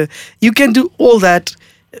you can do all that.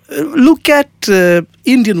 Look at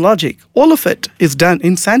Indian logic. All of it is done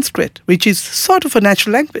in Sanskrit, which is sort of a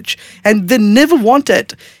natural language. And they never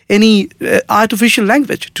wanted any artificial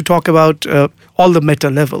language to talk about all the meta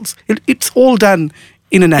levels. It's all done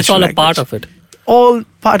in a natural language. It's all a part of it. All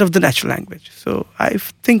part of the natural language. So I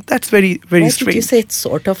think that's very, very Why strange. did you say it's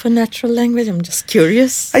sort of a natural language? I'm just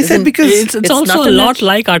curious. I said because it's also not a lot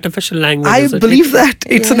like artificial language. I believe that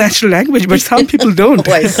it's a natural language, but some people don't.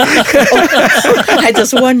 Oh, I see. I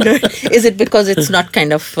just wonder, is it because it's not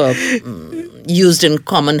kind of used in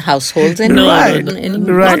common households anymore? Right.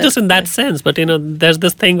 Not just in that sense, but there's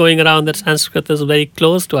this thing going around that Sanskrit is very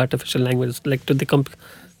close to artificial languages, like to the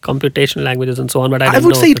computational languages and so on. But I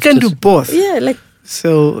would say it can do both. Yeah, like.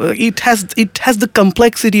 So it has the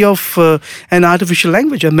complexity of an artificial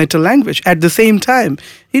language, a meta language. At the same time,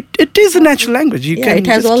 it is a natural language. It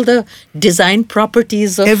has all the design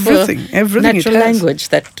properties of everything natural language.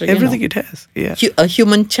 Everything it has. Yeah. A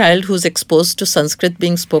human child who's exposed to Sanskrit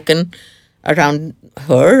being spoken around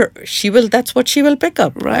her, that's what she will pick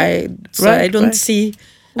up. Right. I don't see.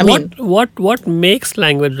 I mean, what makes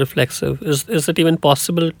language reflexive? Is it even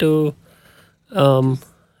possible to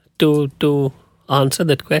answer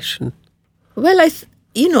that question? Well,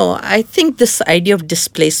 I think this idea of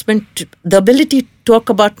displacement, the ability to talk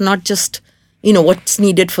about not just what's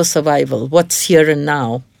needed for survival, what's here and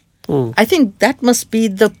now. I think that must be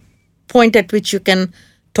the point at which you can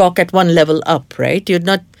talk at one level up, right? You're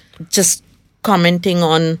not just commenting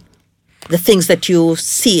on the things that you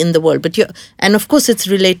see in the world, and of course it's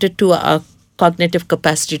related to our cognitive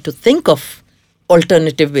capacity to think of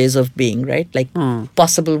alternative ways of being, right? Like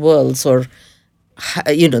possible worlds, or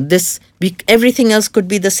everything else could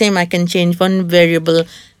be the same. I can change one variable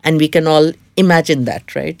and we can all imagine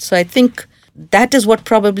that, right? So I think that is what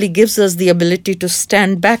probably gives us the ability to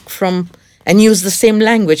stand back from and use the same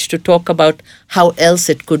language to talk about how else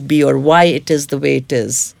it could be or why it is the way it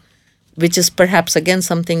is, which is perhaps again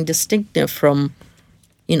something distinctive from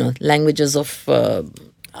languages of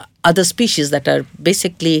other species that are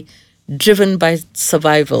basically driven by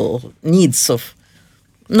survival needs of,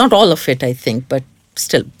 not all of it I think, but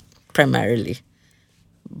still primarily.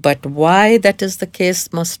 But why that is the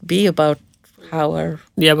case must be about how our...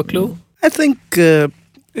 Do you have a clue? I think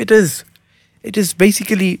it is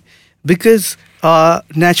basically because our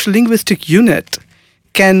natural linguistic unit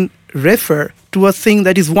can refer to a thing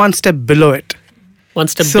that is one step below it. One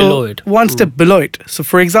step below it. One step below it. So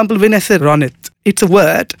for example, when I say Ronit, it's a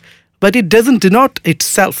word, but it doesn't denote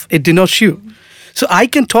itself. It denotes you. So I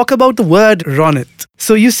can talk about the word Ronit.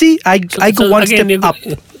 So you see, I go one step up.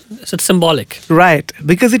 So it's symbolic. Right,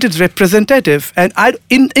 because it is representative. And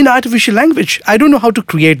in artificial language, I don't know how to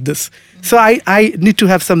create this. So I need to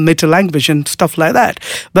have some meta language and stuff like that.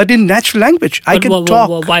 But in natural language, I can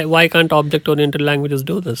talk. Why can't object-oriented languages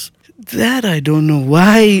do this? That I don't know.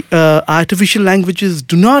 Why artificial languages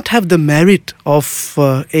do not have the merit of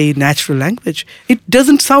a natural language. It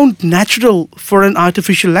doesn't sound natural for an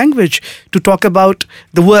artificial language to talk about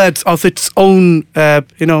the words of its own,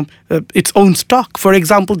 its own stock. For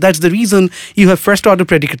example, that's the reason you have first-order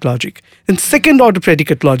predicate logic and second-order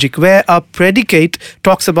predicate logic, where a predicate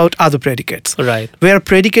talks about other predicates. Right. Where a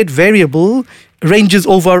predicate variable ranges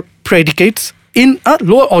over predicates in a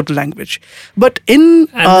lower order language. But in...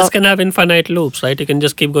 And this can have infinite loops, right? You can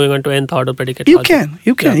just keep going on to nth order predicate logic.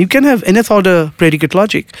 You can have nth order predicate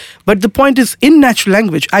logic. But the point is, in natural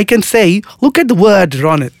language, I can say, look at the word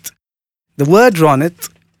Ronit. The word Ronit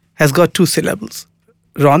has got two syllables,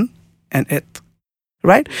 Ron and it,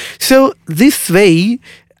 right? So this way,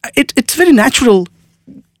 it's very natural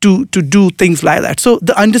to do things like that. So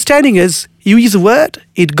the understanding is, you use a word,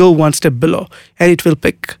 it go one step below, and it will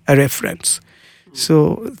pick a reference.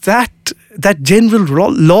 So that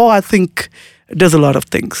general law, I think, does a lot of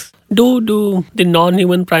things. Do the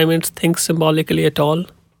non-human primates think symbolically at all?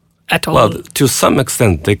 Well, to some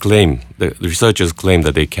extent, the researchers claim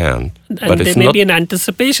that they can. And there may be an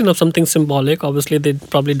anticipation of something symbolic. Obviously, they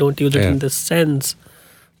probably don't use it in this sense.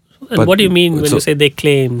 And what do you mean when you say they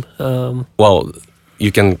claim? Well,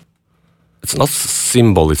 you can... It's not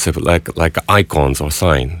symbol itself, like icons or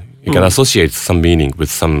sign. You can associate some meaning with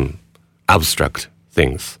some abstract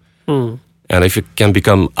things. And if it can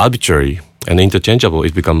become arbitrary and interchangeable,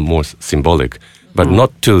 it becomes more symbolic. But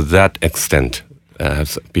not to that extent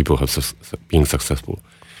as people have been successful.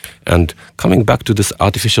 And coming back to this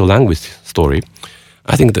artificial language story,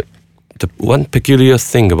 I think that the one peculiar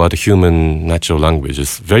thing about the human natural language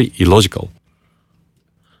is very illogical.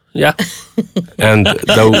 Yeah. And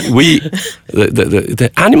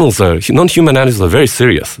the animals non-human animals are very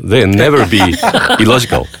serious. They'll never be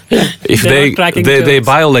illogical. If they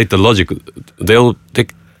violate the logic,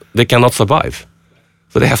 they cannot survive.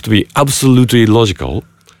 So they have to be absolutely logical.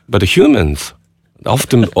 But the humans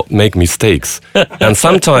often make mistakes, and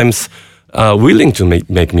sometimes willing to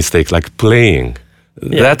make mistakes, like playing.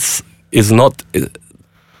 Yeah. That is not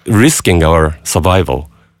risking our survival.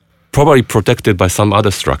 Probably protected by some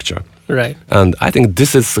other structure. Right. And I think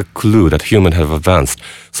this is a clue that humans have advanced.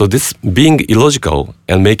 So this being illogical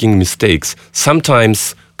and making mistakes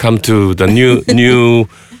sometimes come to the new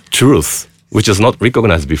truth, which is not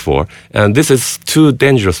recognized before. And this is too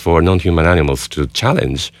dangerous for non-human animals to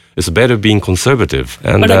challenge. It's better being conservative.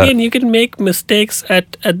 And, but again, you can make mistakes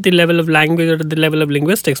at the level of language or at the level of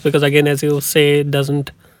linguistics, because again, as you say, it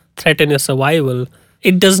doesn't threaten your survival.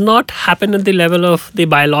 It does not happen at the level of the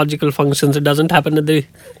biological functions. It doesn't happen it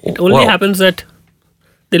only happens at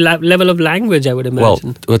the level of language, I would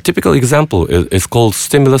imagine. Well, a typical example is called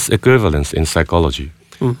stimulus equivalence in psychology.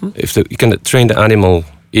 Mm-hmm. You can train the animal,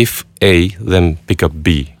 if A, then pick up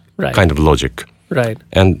B, kind of logic. Right.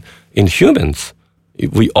 And in humans,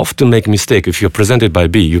 we often make mistake. If you're presented by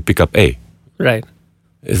B, you pick up A. Right.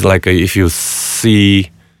 It's like if you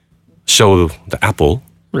show the apple,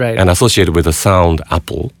 right, and associated with the sound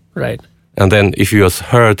apple. Right. And then if you have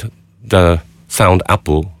heard the sound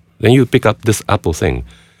apple, then you pick up this apple thing.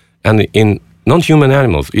 And in non-human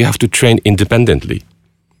animals, you have to train independently.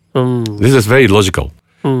 This is very logical.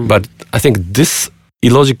 But I think this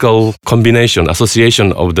illogical combination,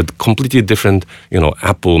 association of the completely different,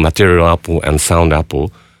 apple, material apple, and sound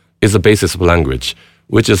apple is the basis of language,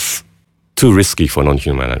 which is too risky for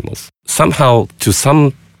non-human animals. Somehow, to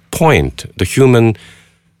some point, the human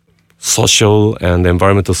social and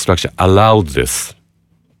environmental structure allowed this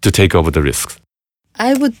to take over the risks.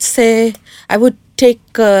 I would say I would take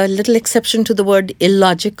a little exception to the word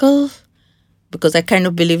illogical, because I kind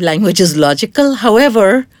of believe language is logical.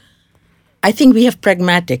 However, I think we have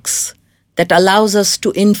pragmatics that allows us to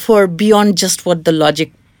infer beyond just what the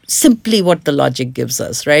logic gives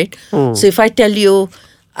us, right? So if I tell you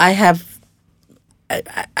I have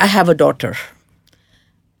a daughter,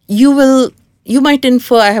 you might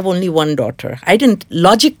infer I have only one daughter.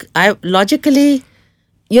 Logically,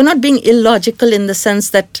 you're not being illogical in the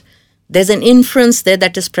sense that there's an inference there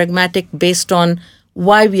that is pragmatic based on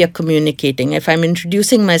why we are communicating. If I'm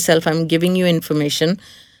introducing myself, I'm giving you information,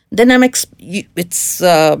 then it's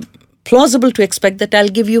plausible to expect that I'll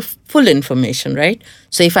give you full information, right?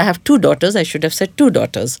 So if I have 2 daughters, I should have said 2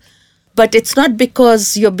 daughters. But it's not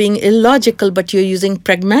because you're being illogical, but you're using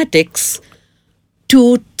pragmatics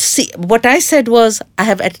to see. What I said was, I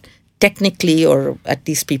have technically, or at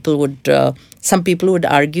least some people would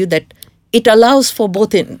argue that it allows for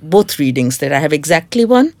both readings, that I have exactly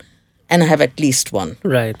one and I have at least one.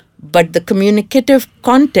 Right. But the communicative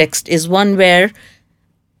context is one where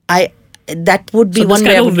that would be one where... So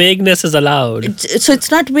this kind of vagueness is allowed. So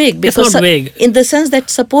it's not vague. Because it's not vague. In the sense that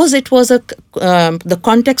suppose it was the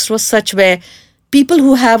context was such where people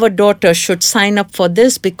who have a daughter should sign up for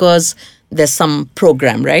this because there's some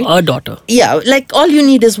program, right? A daughter. Yeah, like all you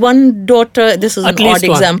need is one daughter. This is an odd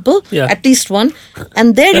example. Yeah. At least one.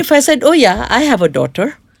 And there if I said, oh yeah, I have a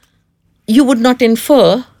daughter, you would not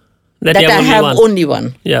infer that I have only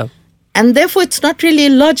one. Yeah. And therefore it's not really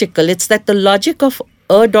illogical. It's that the logic of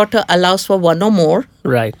a daughter allows for one or more.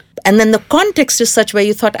 Right. And then the context is such where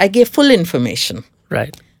you thought I gave full information.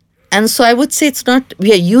 Right. And so I would say it's not,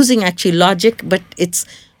 we are using actually logic, but it's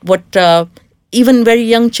what even very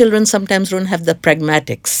young children sometimes don't have the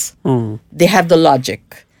pragmatics. They have the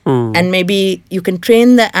logic. And maybe you can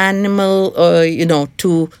train the animal,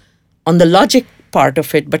 on the logic part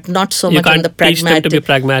of it, but not so much on the pragmatic. You can't teach them to be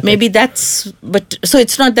pragmatic. Maybe so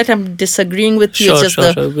it's not that I'm disagreeing with you. Sure, it's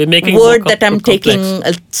just We're making word that I'm taking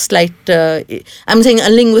a slight, I'm saying a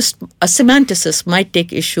semanticist might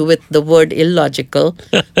take issue with the word illogical,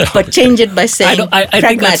 but change it by saying I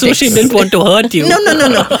think Atsushi didn't want to hurt you. No,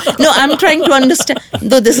 I'm trying to understand.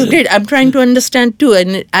 Though this is great, I'm trying to understand too.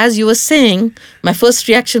 And as you were saying, my first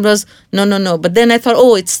reaction was, no. But then I thought,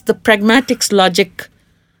 it's the pragmatics logic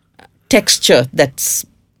texture that's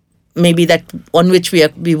maybe that on which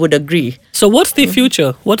we would agree. So what's the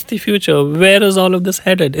future? Where is all of this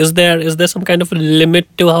headed? Is there some kind of a limit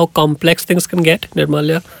to how complex things can get,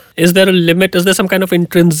 Nirmalya? Is there a limit? Is there some kind of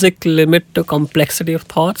intrinsic limit to complexity of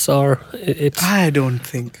thoughts, or it's? I don't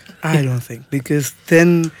think because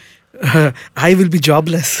then I will be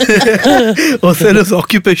jobless. Othello's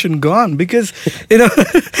occupation gone, because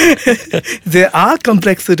there are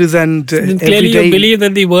complexities, and clearly you believe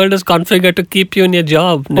that the world is configured to keep you in your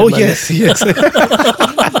job. Oh, yes.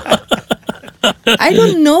 I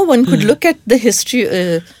don't know. One could look at the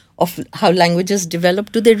history of how languages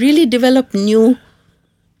develop. Do they really develop new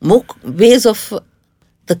ways of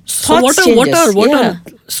the thought changes? What are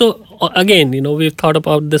so again, we've thought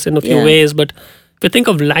about this in a few ways, but if you think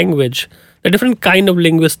of language, there are different kind of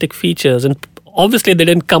linguistic features, and obviously they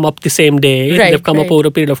didn't come up the same day. They've come up over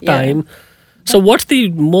a period of time. So what's the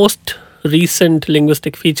most recent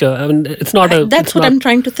linguistic feature? I mean, it's not that's what I'm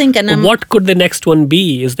trying to think. And what could the next one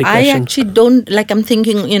be is the question. I actually don't, I'm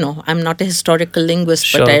thinking, I'm not a historical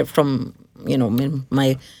linguist, but from,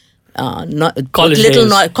 my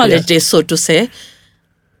college days, so to say,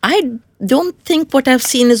 I don't think what I've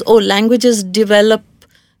seen is, languages develop,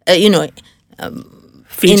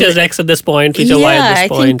 features X at this point, feature Y at this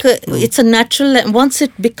point. I think it's a natural, once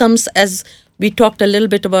it becomes, as we talked a little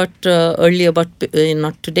bit about earlier, about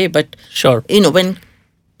not today, but sure,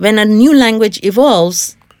 when a new language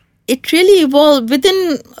evolves, it really evolves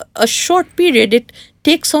within a short period. It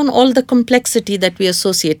takes on all the complexity that we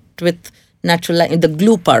associate with natural language, the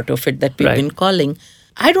glue part of it that we've been calling.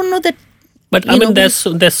 I don't know that. But I mean, there's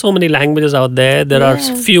so many languages out there. There are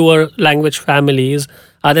fewer language families.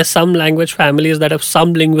 Are there some language families that have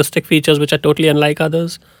some linguistic features which are totally unlike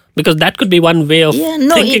others? Because that could be one way of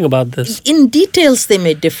thinking about this. In details, they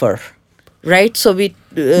may differ, right? So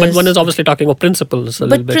but one is obviously talking of principles a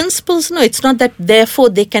little bit. But principles, no, it's not that therefore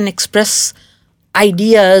they can express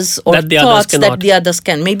ideas or thoughts that the others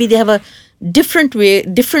can. Maybe they have a different way,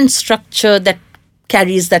 different structure that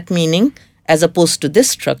carries that meaning, as opposed to this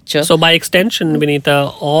structure. So by extension,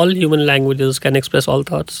 Vinita, all human languages can express all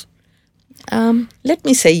thoughts? Let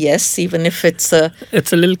me say yes, even if it's a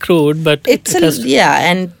little crude, but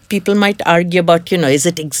and people might argue about, is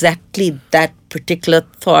it exactly that particular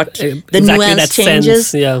thought? The nuance changes.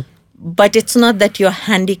 Sense, but it's not that you're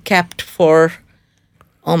handicapped for,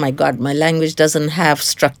 oh my God, my language doesn't have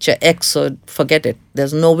structure X, so forget it.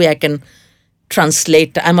 There's no way I can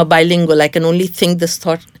translate. I'm a bilingual. I can only think this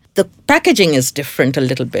thought. The packaging is different a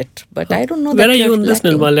little bit, but I don't know. Where are you in this,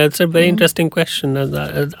 Nirmala? It's a very interesting question.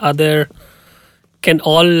 Can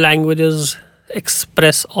all languages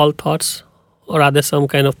express all thoughts, or are there some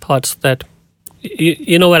kind of thoughts that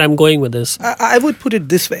you know where I'm going with this? I would put it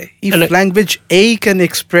this way: if language A can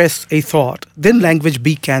express a thought, then language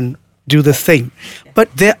B can do the same.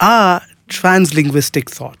 But there are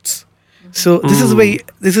translinguistic thoughts. So this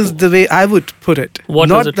is the way I would put it.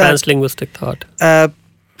 What is a translinguistic thought?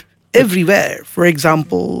 Everywhere. For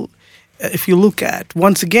example, if you look at,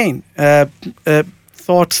 once again,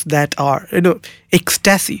 thoughts that are,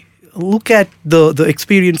 ecstasy. Look at the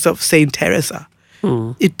experience of Saint Teresa.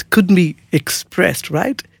 It couldn't be expressed,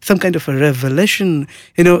 right? Some kind of a revelation,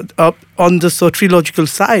 on the soteriological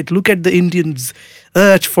side. Look at the Indians'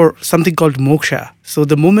 urge for something called moksha. So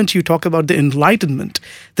the moment you talk about the enlightenment,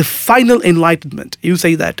 the final enlightenment, you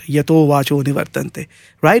say that, yato vacho nivartante,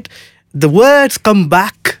 right? The words come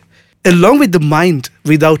back along with the mind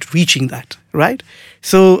without reaching that, right?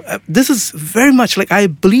 So this is very much like, I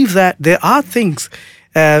believe that there are things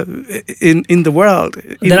in the world,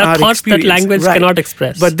 there are thoughts that language cannot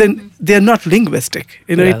express. But then they're not linguistic.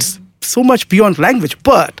 It's so much beyond language.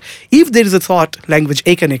 But if there is a thought language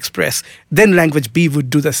A can express, then language B would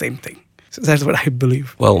do the same thing. So that's what I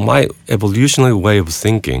believe. Well, my evolutionary way of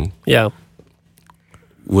thinking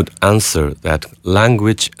would answer that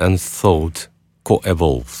language and thought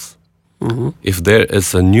co-evolves. If there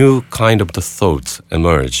is a new kind of the thoughts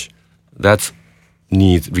emerge, that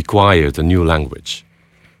requires a new language.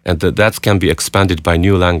 And that can be expanded by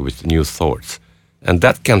new language, new thoughts. And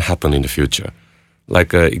that can happen in the future.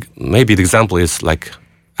 Like maybe the example is like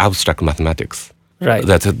abstract mathematics. Right.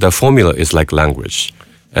 That the formula is like language.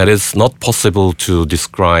 And it's not possible to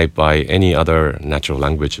describe by any other natural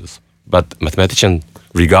languages. But mathematicians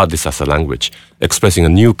regard this as a language, expressing a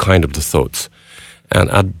new kind of the thoughts. And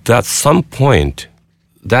at some point,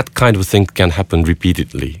 that kind of thing can happen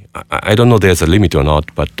repeatedly. I don't know there's a limit or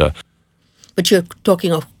not, but... But you're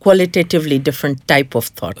talking of qualitatively different type of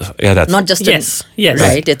thought. That's... Not just... Yes.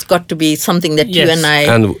 Right? It's got to be something that you and I...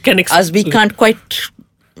 as we can't quite...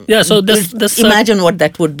 so imagine what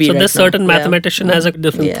that would be. So this certain mathematician has a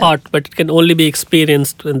different thought, but it can only be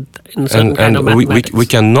experienced in certain kind of mathematics. We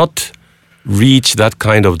cannot reach that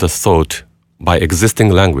kind of the thought by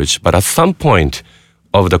existing language, but at some point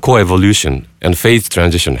of the co-evolution and phase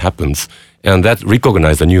transition happens, and that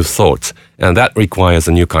recognizes a new thought, and that requires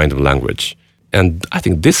a new kind of language. And I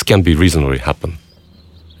think this can be reasonably happen.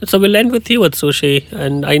 So we'll end with you, Atsushi.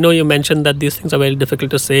 And I know you mentioned that these things are very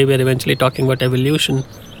difficult to say. We're eventually talking about evolution.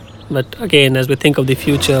 But again, as we think of the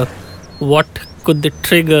future, what could the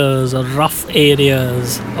triggers or rough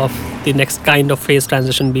areas of the next kind of phase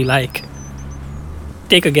transition be like?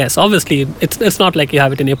 Take a guess. Obviously, it's not like you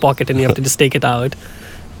have it in your pocket and you have to just take it out.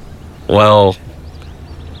 Well,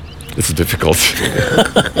 it's difficult.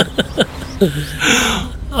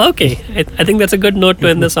 Okay, I think that's a good note to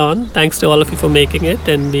end this on. Thanks to all of you for making it,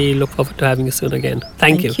 and we look forward to having you soon again.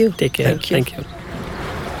 Thank you. you. Take care. Thank you. Thank you.